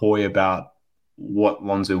I'm coy about what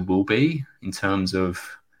Lonzo will be in terms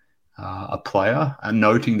of a player, and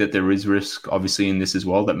noting that there is risk, obviously, in this as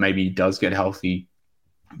well, that maybe he does get healthy,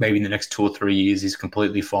 maybe in the next 2 or 3 years he's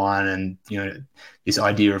completely fine, and this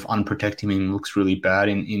idea of unprotecting him looks really bad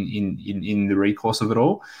in the recourse of it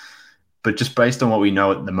all. But just based on what we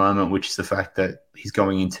know at the moment, which is the fact that he's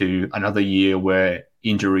going into another year where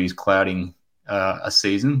injury is clouding a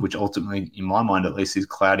season, which ultimately, in my mind at least, is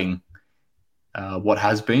clouding what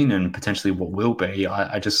has been and potentially what will be.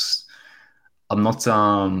 I'm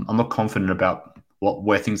not confident about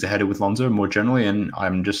where things are headed with Lonzo more generally, and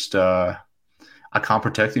I'm just I can't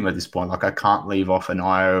protect him at this point. Like, I can't leave off an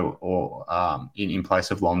Io or in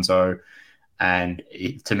place of Lonzo. And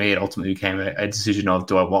to me, it ultimately became a decision of,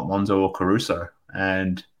 do I want Lonzo or Caruso?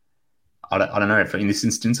 And I don't know. In this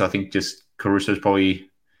instance, I think just Caruso is probably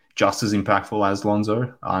just as impactful as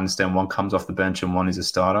Lonzo. I understand one comes off the bench and one is a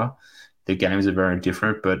starter. The games are very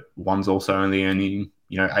different, but one's also only earning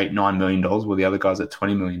 $8-9 million, while the other guy's at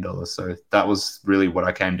 $20 million. So that was really what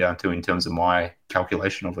I came down to in terms of my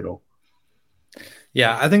calculation of it all.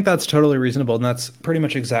 Yeah, I think that's totally reasonable, and that's pretty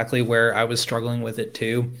much exactly where I was struggling with it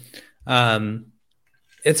too.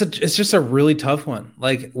 It's just a really tough one.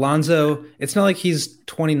 Like, Lonzo, it's not like he's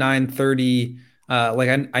 29, 30.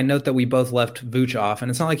 I note that we both left Vooch off, and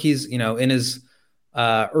it's not like he's, in his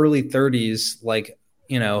early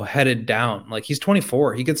 30s, headed down. Like, he's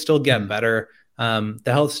 24. He could still get better. The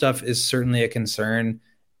health stuff is certainly a concern.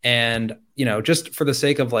 And, just for the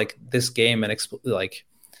sake of like this game and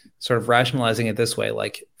sort of rationalizing it this way,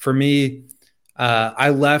 like, for me, I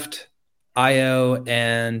left Io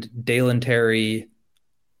and Dalen Terry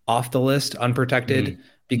off the list, unprotected,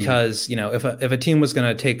 because if a team was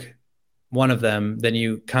going to take one of them, then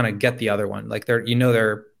you kind of get the other one. Like they're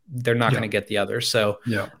not going to get the other. So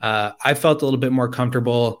I felt a little bit more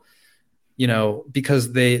comfortable,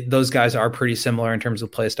 because those guys are pretty similar in terms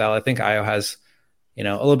of play style. I think Io has, a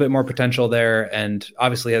little bit more potential there, and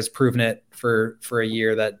obviously has proven it for a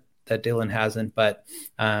year that Dylan hasn't. But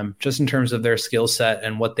just in terms of their skill set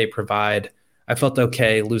and what they provide, I felt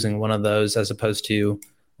okay losing one of those as opposed to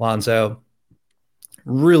Lonzo.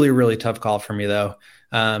 Really, really tough call for me though.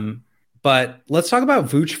 But let's talk about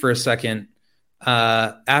Vooch for a second.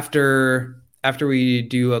 After we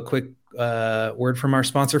do a quick word from our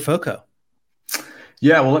sponsor, FOCO.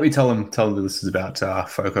 Yeah, well, let me tell them this is about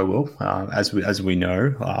FOCO, Will. As we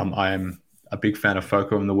know, I am a big fan of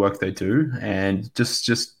FOCO and the work they do, and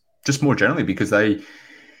just more generally because they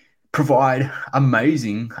provide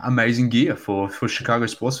amazing gear for Chicago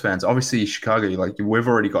sports fans. Obviously, Chicago, like we've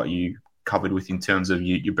already got you covered with in terms of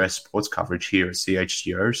your best sports coverage here at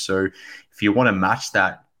CHGO. So if you want to match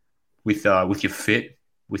that with your fit,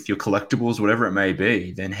 with your collectibles, whatever it may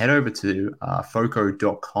be, then head over to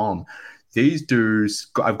foco.com. These dudes,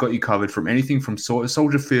 I've got you covered from anything from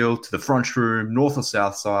Soldier Field to the front room, north or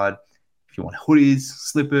south side. If you want hoodies,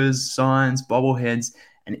 slippers, signs, bobbleheads,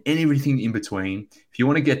 and everything in between. If you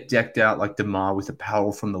want to get decked out like DeMar with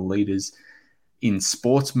apparel from the leaders in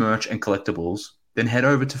sports merch and collectibles, then head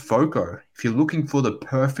over to FOCO. If you're looking for the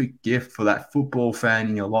perfect gift for that football fan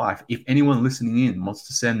in your life, if anyone listening in wants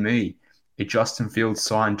to send me a Justin Fields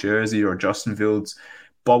signed jersey or a Justin Fields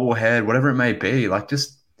bobblehead, whatever it may be, like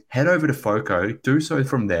just head over to FOCO, do so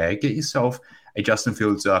from there, get yourself a Justin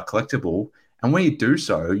Fields collectible, and when you do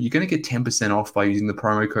so, you're going to get 10% off by using the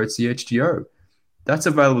promo code CHGO. That's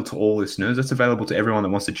available to all listeners. That's available to everyone that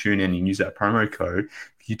wants to tune in and use that promo code.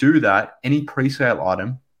 If you do that, any pre-sale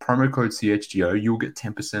item, promo code CHGO, you'll get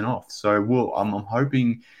 10% off. So, Will, I'm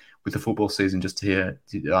hoping with the football season just to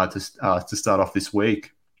start off this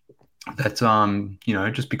week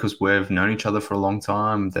that, just because we've known each other for a long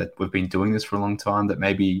time, that we've been doing this for a long time, that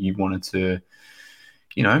maybe you wanted to,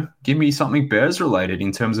 give me something Bears related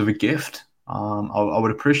in terms of a gift. I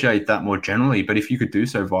would appreciate that more generally, but if you could do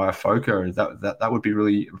so via FOCO, that would be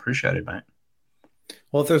really appreciated, mate.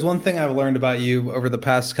 Well, if there's one thing I've learned about you over the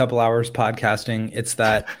past couple hours podcasting, it's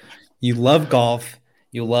that you love golf,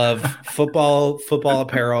 you love football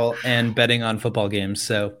apparel, and betting on football games.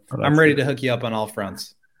 So I'm ready to hook you up on all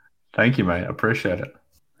fronts. Thank you, mate. I appreciate it.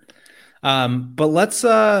 But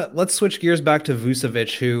let's switch gears back to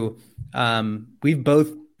Vucevic, who we've both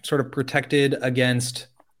sort of protected against.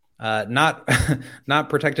 Not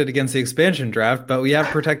protected against the expansion draft, but we have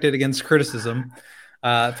protected against criticism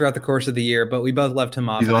throughout the course of the year. But we both left him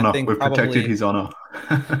off. His honor. We've protected his honor.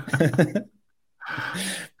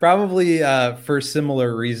 Probably for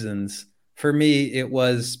similar reasons. For me, it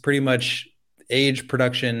was pretty much age,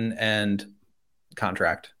 production, and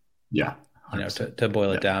contract. Yeah. To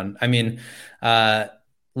boil it down. I mean,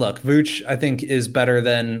 look, Vooch, I think, is better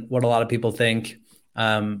than what a lot of people think.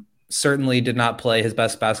 Certainly did not play his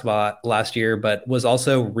best basketball last year, but was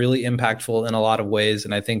also really impactful in a lot of ways.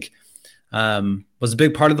 And I think was a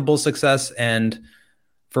big part of the Bulls' success. And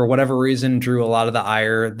for whatever reason, drew a lot of the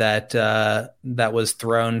ire that was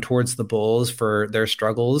thrown towards the Bulls for their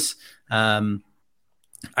struggles.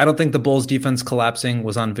 I don't think the Bulls' defense collapsing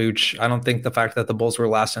was on Vooch. I don't think the fact that the Bulls were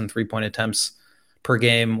last in 3-point attempts per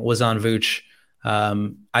game was on Vooch.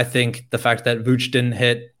 I think the fact that Vooch didn't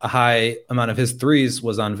hit a high amount of his threes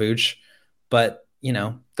was on Vooch, but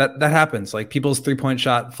that happens. Like, people's 3-point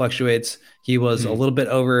shot fluctuates. He was a little bit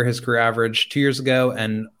over his career average 2 years ago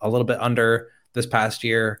and a little bit under this past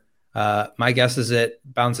year. My guess is it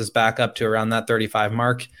bounces back up to around that 35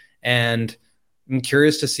 mark. And I'm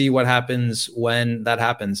curious to see what happens when that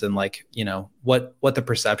happens and what the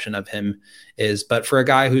perception of him is. But for a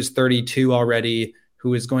guy who's 32 already,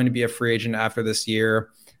 who is going to be a free agent after this year,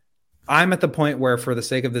 I'm at the point where, for the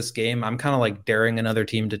sake of this game, I'm kind of like daring another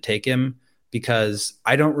team to take him, because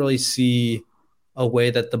I don't really see a way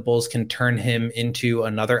that the Bulls can turn him into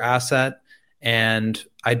another asset. And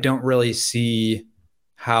I don't really see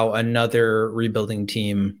how another rebuilding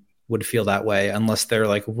team would feel that way unless they're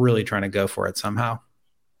like really trying to go for it somehow.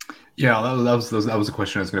 Yeah, that was a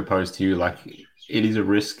question I was going to pose to you. Like, it is a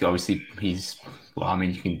risk. Obviously,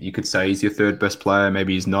 you could say he's your third best player.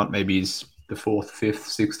 Maybe he's not. Maybe he's the fourth, fifth,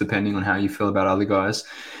 sixth, depending on how you feel about other guys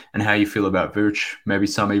and how you feel about Vooch. Maybe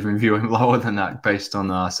some even view him lower than that based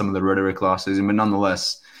on some of the rhetoric last season. But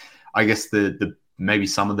nonetheless, I guess the maybe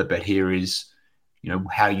some of the bet here is,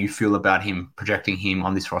 how you feel about him, projecting him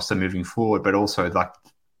on this roster moving forward. But also, like,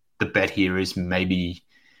 the bet here is maybe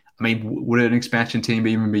I mean, would an expansion team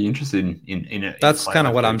even be interested in a That's player kind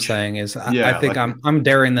of like what I'm Vooch? saying is I Yeah, think like I'm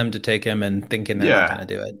daring them to take him and thinking they're not going yeah,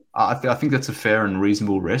 to do it. I think that's a fair and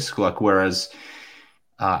reasonable risk. Like whereas,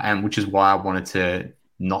 and which is why I wanted to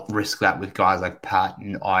not risk that with guys like Pat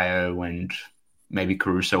and Io and maybe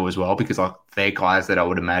Caruso as well, because like they're guys that I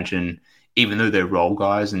would imagine, even though they're role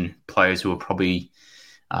guys and players who are probably,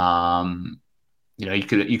 um, you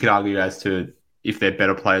could argue as to if they're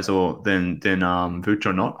better players or than Vooch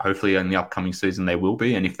or not. Hopefully, in the upcoming season they will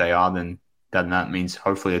be, and if they are, then that means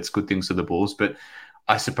hopefully it's good things for the Bulls. But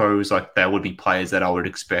I suppose like there would be players that I would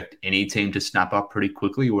expect any team to snap up pretty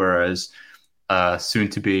quickly, whereas soon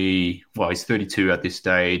to be, well, he's 32 at this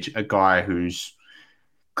stage, a guy who's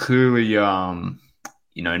clearly,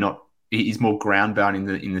 not he's more ground bound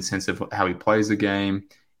in the sense of how he plays the game.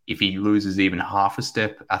 If he loses even half a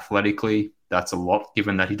step athletically, that's a lot,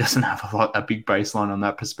 given that he doesn't have a big baseline on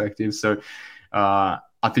that perspective. So I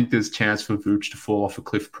think there's a chance for Vooch to fall off a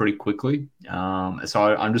cliff pretty quickly.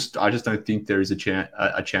 So I just don't think there is a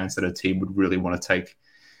chance that a team would really want to take.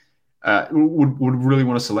 Would really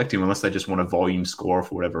want to select him unless they just want a volume scorer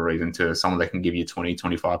for whatever reason, to someone that can give you 20,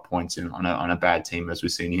 25 points on a bad team, as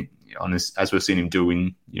we've seen him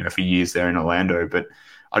doing for years there in Orlando. But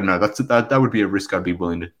I don't know, that would be a risk I'd be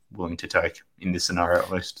willing to take in this scenario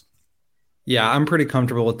at least. Yeah, I'm pretty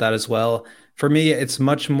comfortable with that as well. For me, it's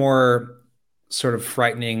much more sort of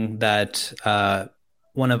frightening that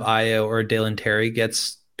one of Io or Dalen Terry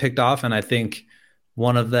gets picked off, and I think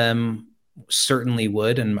one of them certainly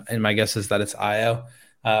would, and my guess is that it's Io,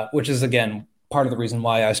 which is again part of the reason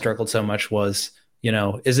why I struggled so much was,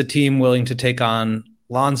 is a team willing to take on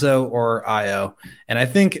Lonzo or Io? And I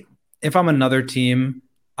think if I'm another team,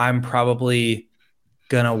 I'm probably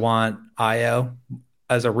gonna want Io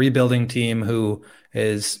as a rebuilding team who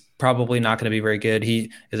is probably not going to be very good.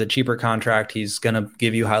 He is a cheaper contract. He's going to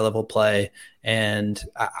give you high level play. And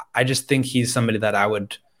I just think he's somebody that I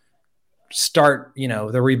would start,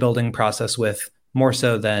 the rebuilding process with more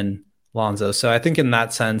so than Lonzo. So I think in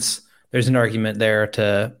that sense, there's an argument there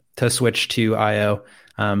to switch to Io.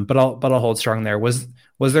 But I'll hold strong there. Was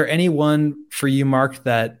there anyone for you, Mark,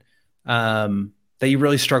 that you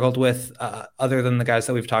really struggled with other than the guys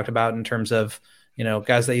that we've talked about in terms of,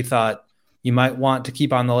 guys that you thought you might want to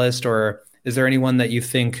keep on the list? Or is there anyone that you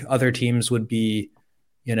think other teams would be,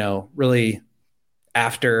 really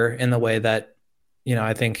after in the way that,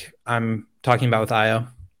 I think I'm talking about with Io?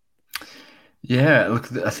 Yeah,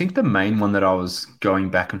 look, I think the main one that I was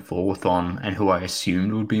going back and forth on and who I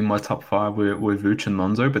assumed would be in my top five were Vooch and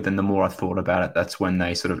Lonzo. But then the more I thought about it, that's when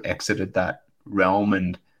they sort of exited that realm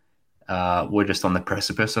and we're just on the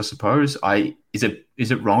precipice, I suppose. Is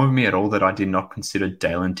it wrong of me at all that I did not consider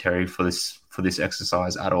Dalen Terry for this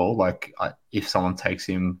exercise at all? Like, if someone takes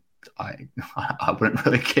him, I wouldn't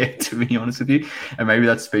really care, to be honest with you. And maybe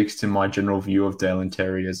that speaks to my general view of Dalen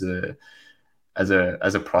Terry as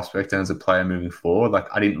a prospect and as a player moving forward. Like,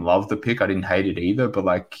 I didn't love the pick, I didn't hate it either, but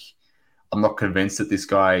like, I'm not convinced that this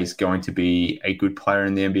guy is going to be a good player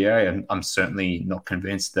in the NBA, and I'm certainly not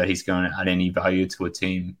convinced that he's going to add any value to a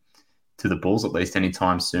team, to the Bulls at least,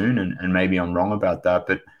 anytime soon. And maybe I'm wrong about that,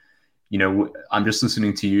 but I'm just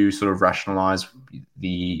listening to you sort of rationalize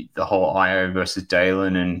the whole Io versus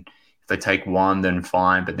Dalen, and if they take one, then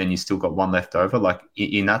fine, but then you still got one left over. Like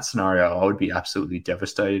in that scenario, I would be absolutely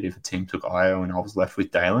devastated if a team took Io and I was left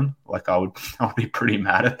with Dalen. Like I would be pretty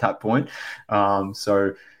mad at that point.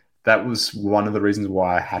 So that was one of the reasons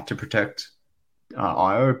why I had to protect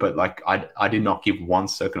Io, but like I did not give one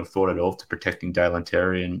second of thought at all to protecting Dalen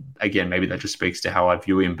Terry. And again, maybe that just speaks to how I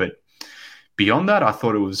view him. But beyond that, I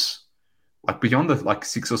thought it was like beyond the like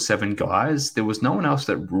 6 or 7 guys, there was no one else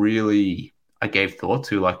that really I gave thought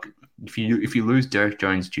to. Like if you lose Derek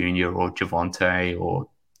Jones Jr. or Javonte or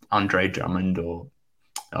Andre Drummond or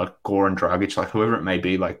Goran Dragic, like whoever it may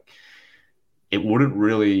be, like it wouldn't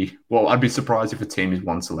really. Well, I'd be surprised if a team is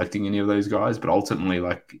one selecting any of those guys, but ultimately,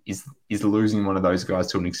 like, is losing one of those guys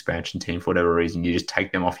to an expansion team for whatever reason, you just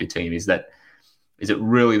take them off your team. Is it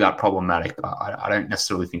really that problematic? I don't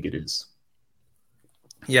necessarily think it is.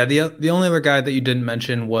 Yeah, the only other guy that you didn't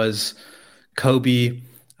mention was Kobe.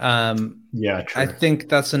 Yeah, true. I think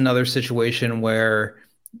that's another situation where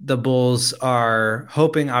the Bulls are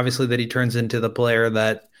hoping, obviously, that he turns into the player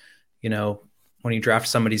that, when you draft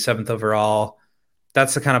somebody 7th overall,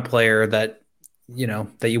 that's the kind of player that,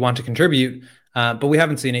 that you want to contribute. But we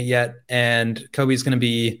haven't seen it yet. And Kobe's going to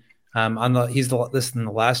be this is in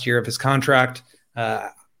the last year of his contract.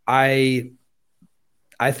 I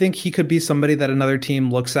think he could be somebody that another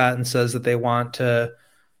team looks at and says that they want to,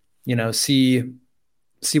 see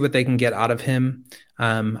see what they can get out of him.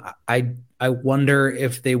 I wonder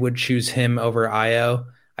if they would choose him over Io.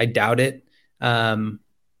 I doubt it.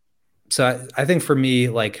 So I think for me,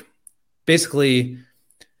 like basically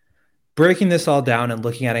breaking this all down and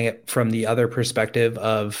looking at it from the other perspective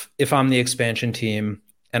of if I'm the expansion team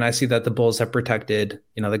and I see that the Bulls have protected,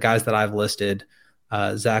 the guys that I've listed,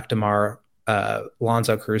 Zach DeMar,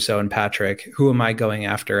 Lonzo Caruso, and Patrick, who am I going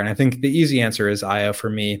after? And I think the easy answer is Io for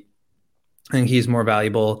me. I think he's more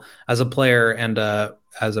valuable as a player and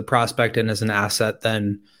as a prospect and as an asset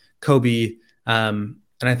than Kobe. And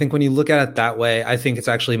I think when you look at it that way, I think it's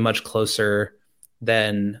actually much closer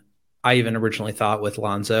than I even originally thought with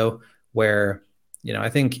Lonzo, where, I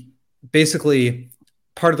think basically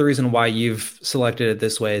part of the reason why you've selected it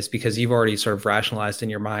this way is because you've already sort of rationalized in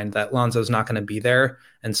your mind that Lonzo's not going to be there.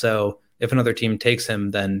 And so if another team takes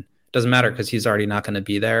him, then it doesn't matter because he's already not going to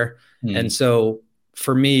be there. And so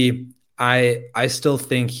for me, I still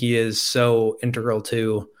think he is so integral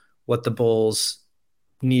to what the Bulls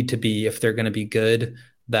need to be if they're going to be good,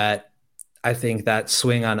 that I think that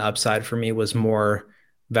swing on upside for me was more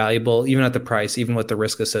valuable, even at the price, even with the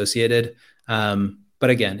risk associated. But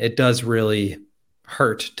again, it does really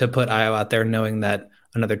hurt to put Io out there knowing that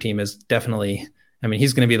another team is definitely,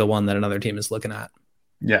 he's going to be the one that another team is looking at.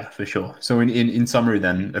 Yeah, for sure. So in summary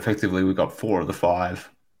then, effectively we got 4 of the 5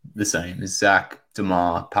 the same as Zach,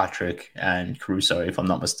 DeMar, Patrick, and Caruso, if I'm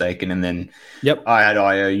not mistaken. And then I had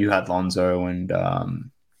Io, you had Lonzo, and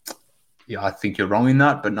I think you're wrong in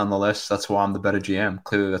that, but nonetheless, that's why I'm the better GM.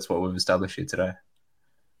 Clearly, that's what we've established here today.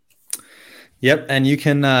 Yep, and you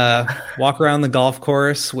can walk around the golf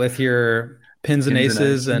course with your pins and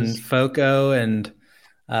aces and FOCO and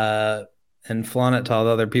flaunt it to all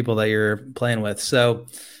the other people that you're playing with. So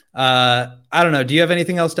I don't know. Do you have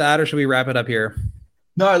anything else to add, or should we wrap it up here?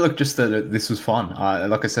 No, look, just that this was fun.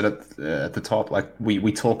 Like I said at the top, like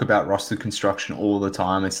we talk about roster construction all the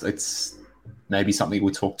time. It's maybe something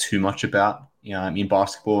we talk too much about, in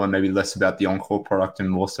basketball, and maybe less about the on-court product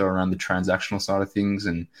and more so around the transactional side of things.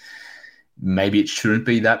 And maybe it shouldn't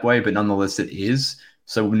be that way, but nonetheless it is.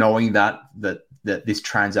 So knowing that this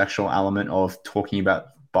transactional element of talking about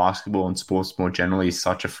basketball and sports more generally is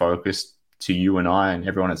such a focus to you and I and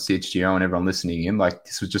everyone at CHGO and everyone listening in, like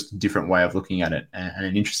this was just a different way of looking at it and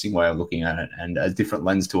an interesting way of looking at it and a different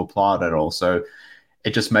lens to apply it at all. So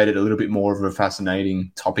it just made it a little bit more of a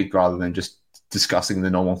fascinating topic rather than just discussing the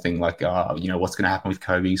normal thing like, what's going to happen with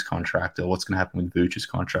Kobe's contract or what's going to happen with Vooch's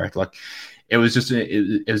contract. Like it was just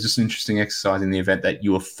an interesting exercise in the event that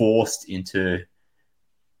you were forced into,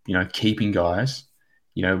 keeping guys,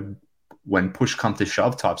 when push come to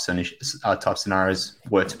shove type scenarios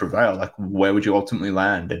were to prevail, like where would you ultimately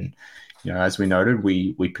land? And, as we noted,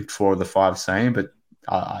 we picked 4 of the 5 same, but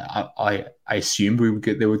I assumed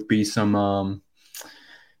there would be some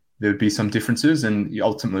differences, and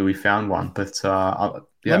ultimately we found one. But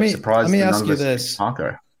I'm surprised. Let me ask you this.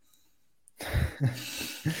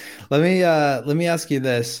 Let me ask you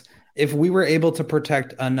this: if we were able to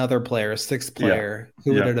protect another player, a 6th player,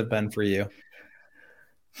 who would it have been for you?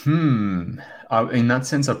 In that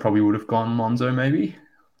sense, I probably would have gone Lonzo, maybe.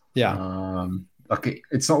 Yeah.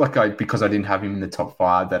 It's not like because I didn't have him in the top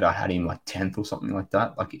 5 that I had him like 10th or something like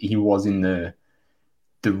that. Like he was in the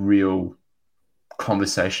real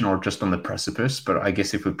conversation or just on the precipice. But I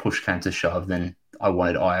guess if we push came to shove, then I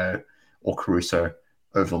wanted Io or Caruso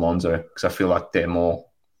over Lonzo because I feel like they're more.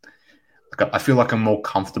 I feel like I'm more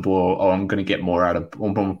comfortable, or I'm going to get more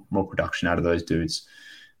more production out of those dudes.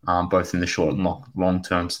 Both in the short and long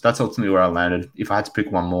term. So that's ultimately where I landed. If I had to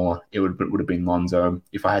pick one more, it would have been Lonzo.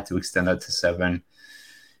 If I had to extend that to 7,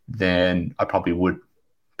 then I probably would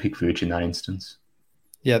pick Vooch in that instance.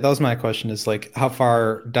 Yeah, that was my question is like, how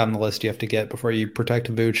far down the list do you have to get before you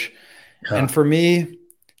protect Vooch? Yeah. And for me,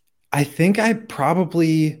 I think I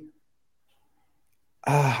probably,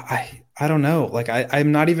 I don't know. Like,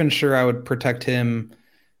 I'm not even sure I would protect him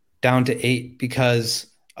down to 8 because,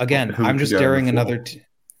 again, I'm just daring another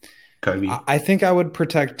Kobe. I think I would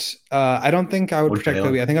protect. I don't think I would protect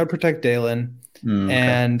Kobe. I think I would protect Dalen,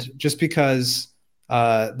 and just because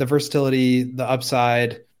the versatility, the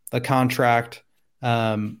upside, the contract,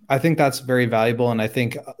 I think that's very valuable, and I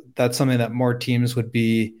think that's something that more teams would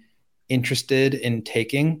be interested in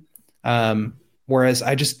taking. Whereas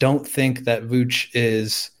I just don't think that Vooch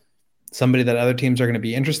is somebody that other teams are going to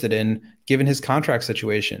be interested in, given his contract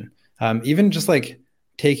situation. Even just like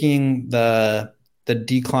taking the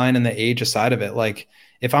decline and the age aside of it. Like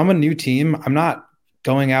if I'm a new team, I'm not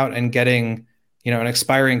going out and getting, an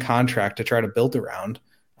expiring contract to try to build around.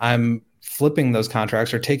 I'm flipping those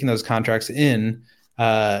contracts or taking those contracts in,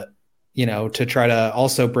 to try to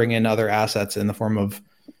also bring in other assets in the form of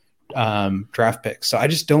draft picks. So I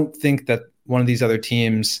just don't think that one of these other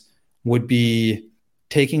teams would be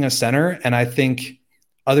taking a center. And I think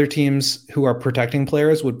other teams who are protecting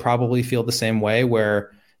players would probably feel the same way,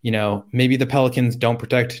 where, maybe the Pelicans don't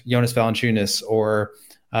protect Jonas Valanciunas, or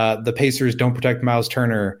the Pacers don't protect Miles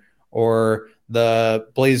Turner, or the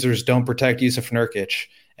Blazers don't protect Yusuf Nurkic.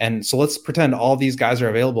 And so let's pretend all these guys are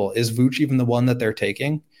available. Is Vooch even the one that they're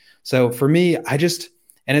taking? So for me,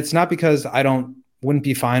 and it's not because wouldn't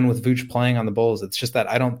be fine with Vooch playing on the Bulls. It's just that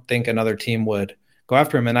I don't think another team would go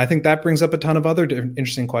after him. And I think that brings up a ton of other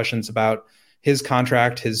interesting questions about his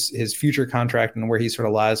contract, his future contract, and where he sort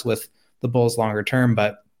of lies with the Bulls longer term.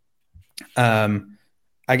 But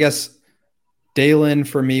I guess Dalen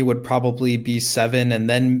for me would probably be 7, and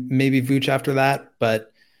then maybe Vooch after that. But,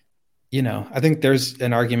 I think there's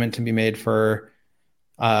an argument to be made for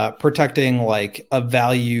protecting like a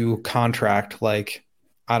value contract. Like,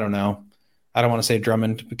 I don't know. I don't want to say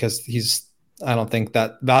Drummond because I don't think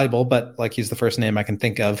that valuable, but like he's the first name I can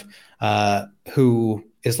think of who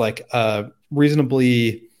is like a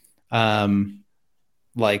reasonably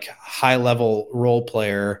like high level role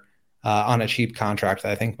player on a cheap contract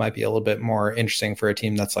that I think might be a little bit more interesting for a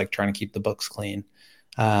team that's like trying to keep the books clean.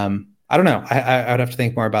 I don't know. I would have to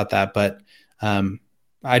think more about that, but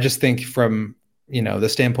I just think from the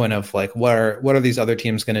standpoint of like what are these other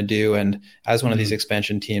teams going to do, and as one of these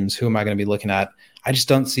expansion teams, who am I going to be looking at? I just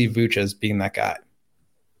don't see Vooch as being that guy.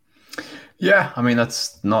 Yeah, I mean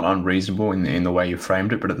that's not unreasonable in the way you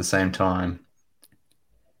framed it, but at the same time,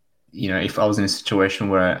 if I was in a situation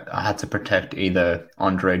where I had to protect either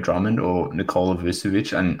Andre Drummond or Nikola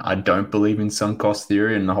Vucevic, and I don't believe in sunk cost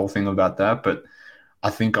theory and the whole thing about that, but I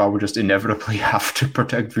think I would just inevitably have to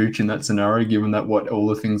protect Vooch in that scenario, given that all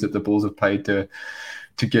the things that the Bulls have paid to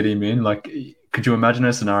get him in. Like, could you imagine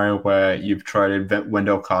a scenario where you've traded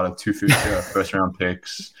Wendell Carter, 2 future first-round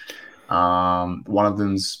picks? One of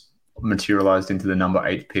them's materialized into the number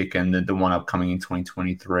 8 pick, and the one upcoming in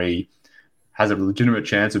 2023 has a legitimate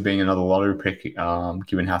chance of being another lottery pick,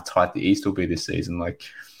 given how tight the East will be this season. Like,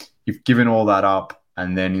 you've given all that up,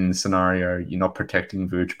 and then in the scenario, you're not protecting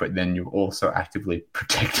Vooch, but then you're also actively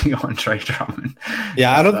protecting Andre Drummond.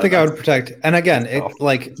 Yeah, I don't think I would protect. And again,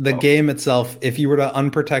 the game itself, if you were to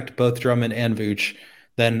unprotect both Drummond and Vooch,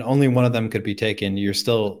 then only one of them could be taken. You're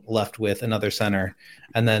still left with another center.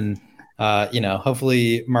 And then,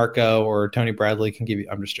 hopefully Marco or Tony Bradley can give you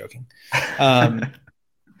 – I'm just joking.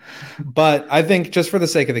 But I think just for the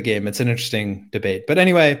sake of the game, it's an interesting debate. But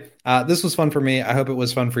anyway, this was fun for me. I hope it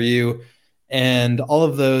was fun for you. And all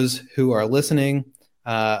of those who are listening,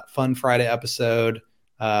 fun Friday episode.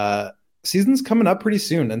 Season's coming up pretty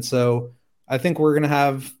soon. And so I think we're going to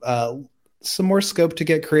have some more scope to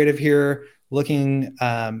get creative here, looking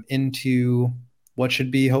into what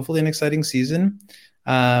should be hopefully an exciting season.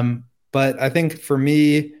 But I think for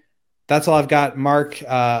me, that's all I've got. Mark,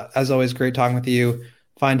 as always, great talking with you.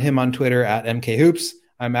 Find him on Twitter at MKHoops.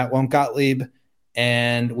 I'm at Won't Gottlieb,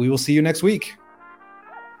 and we will see you next week.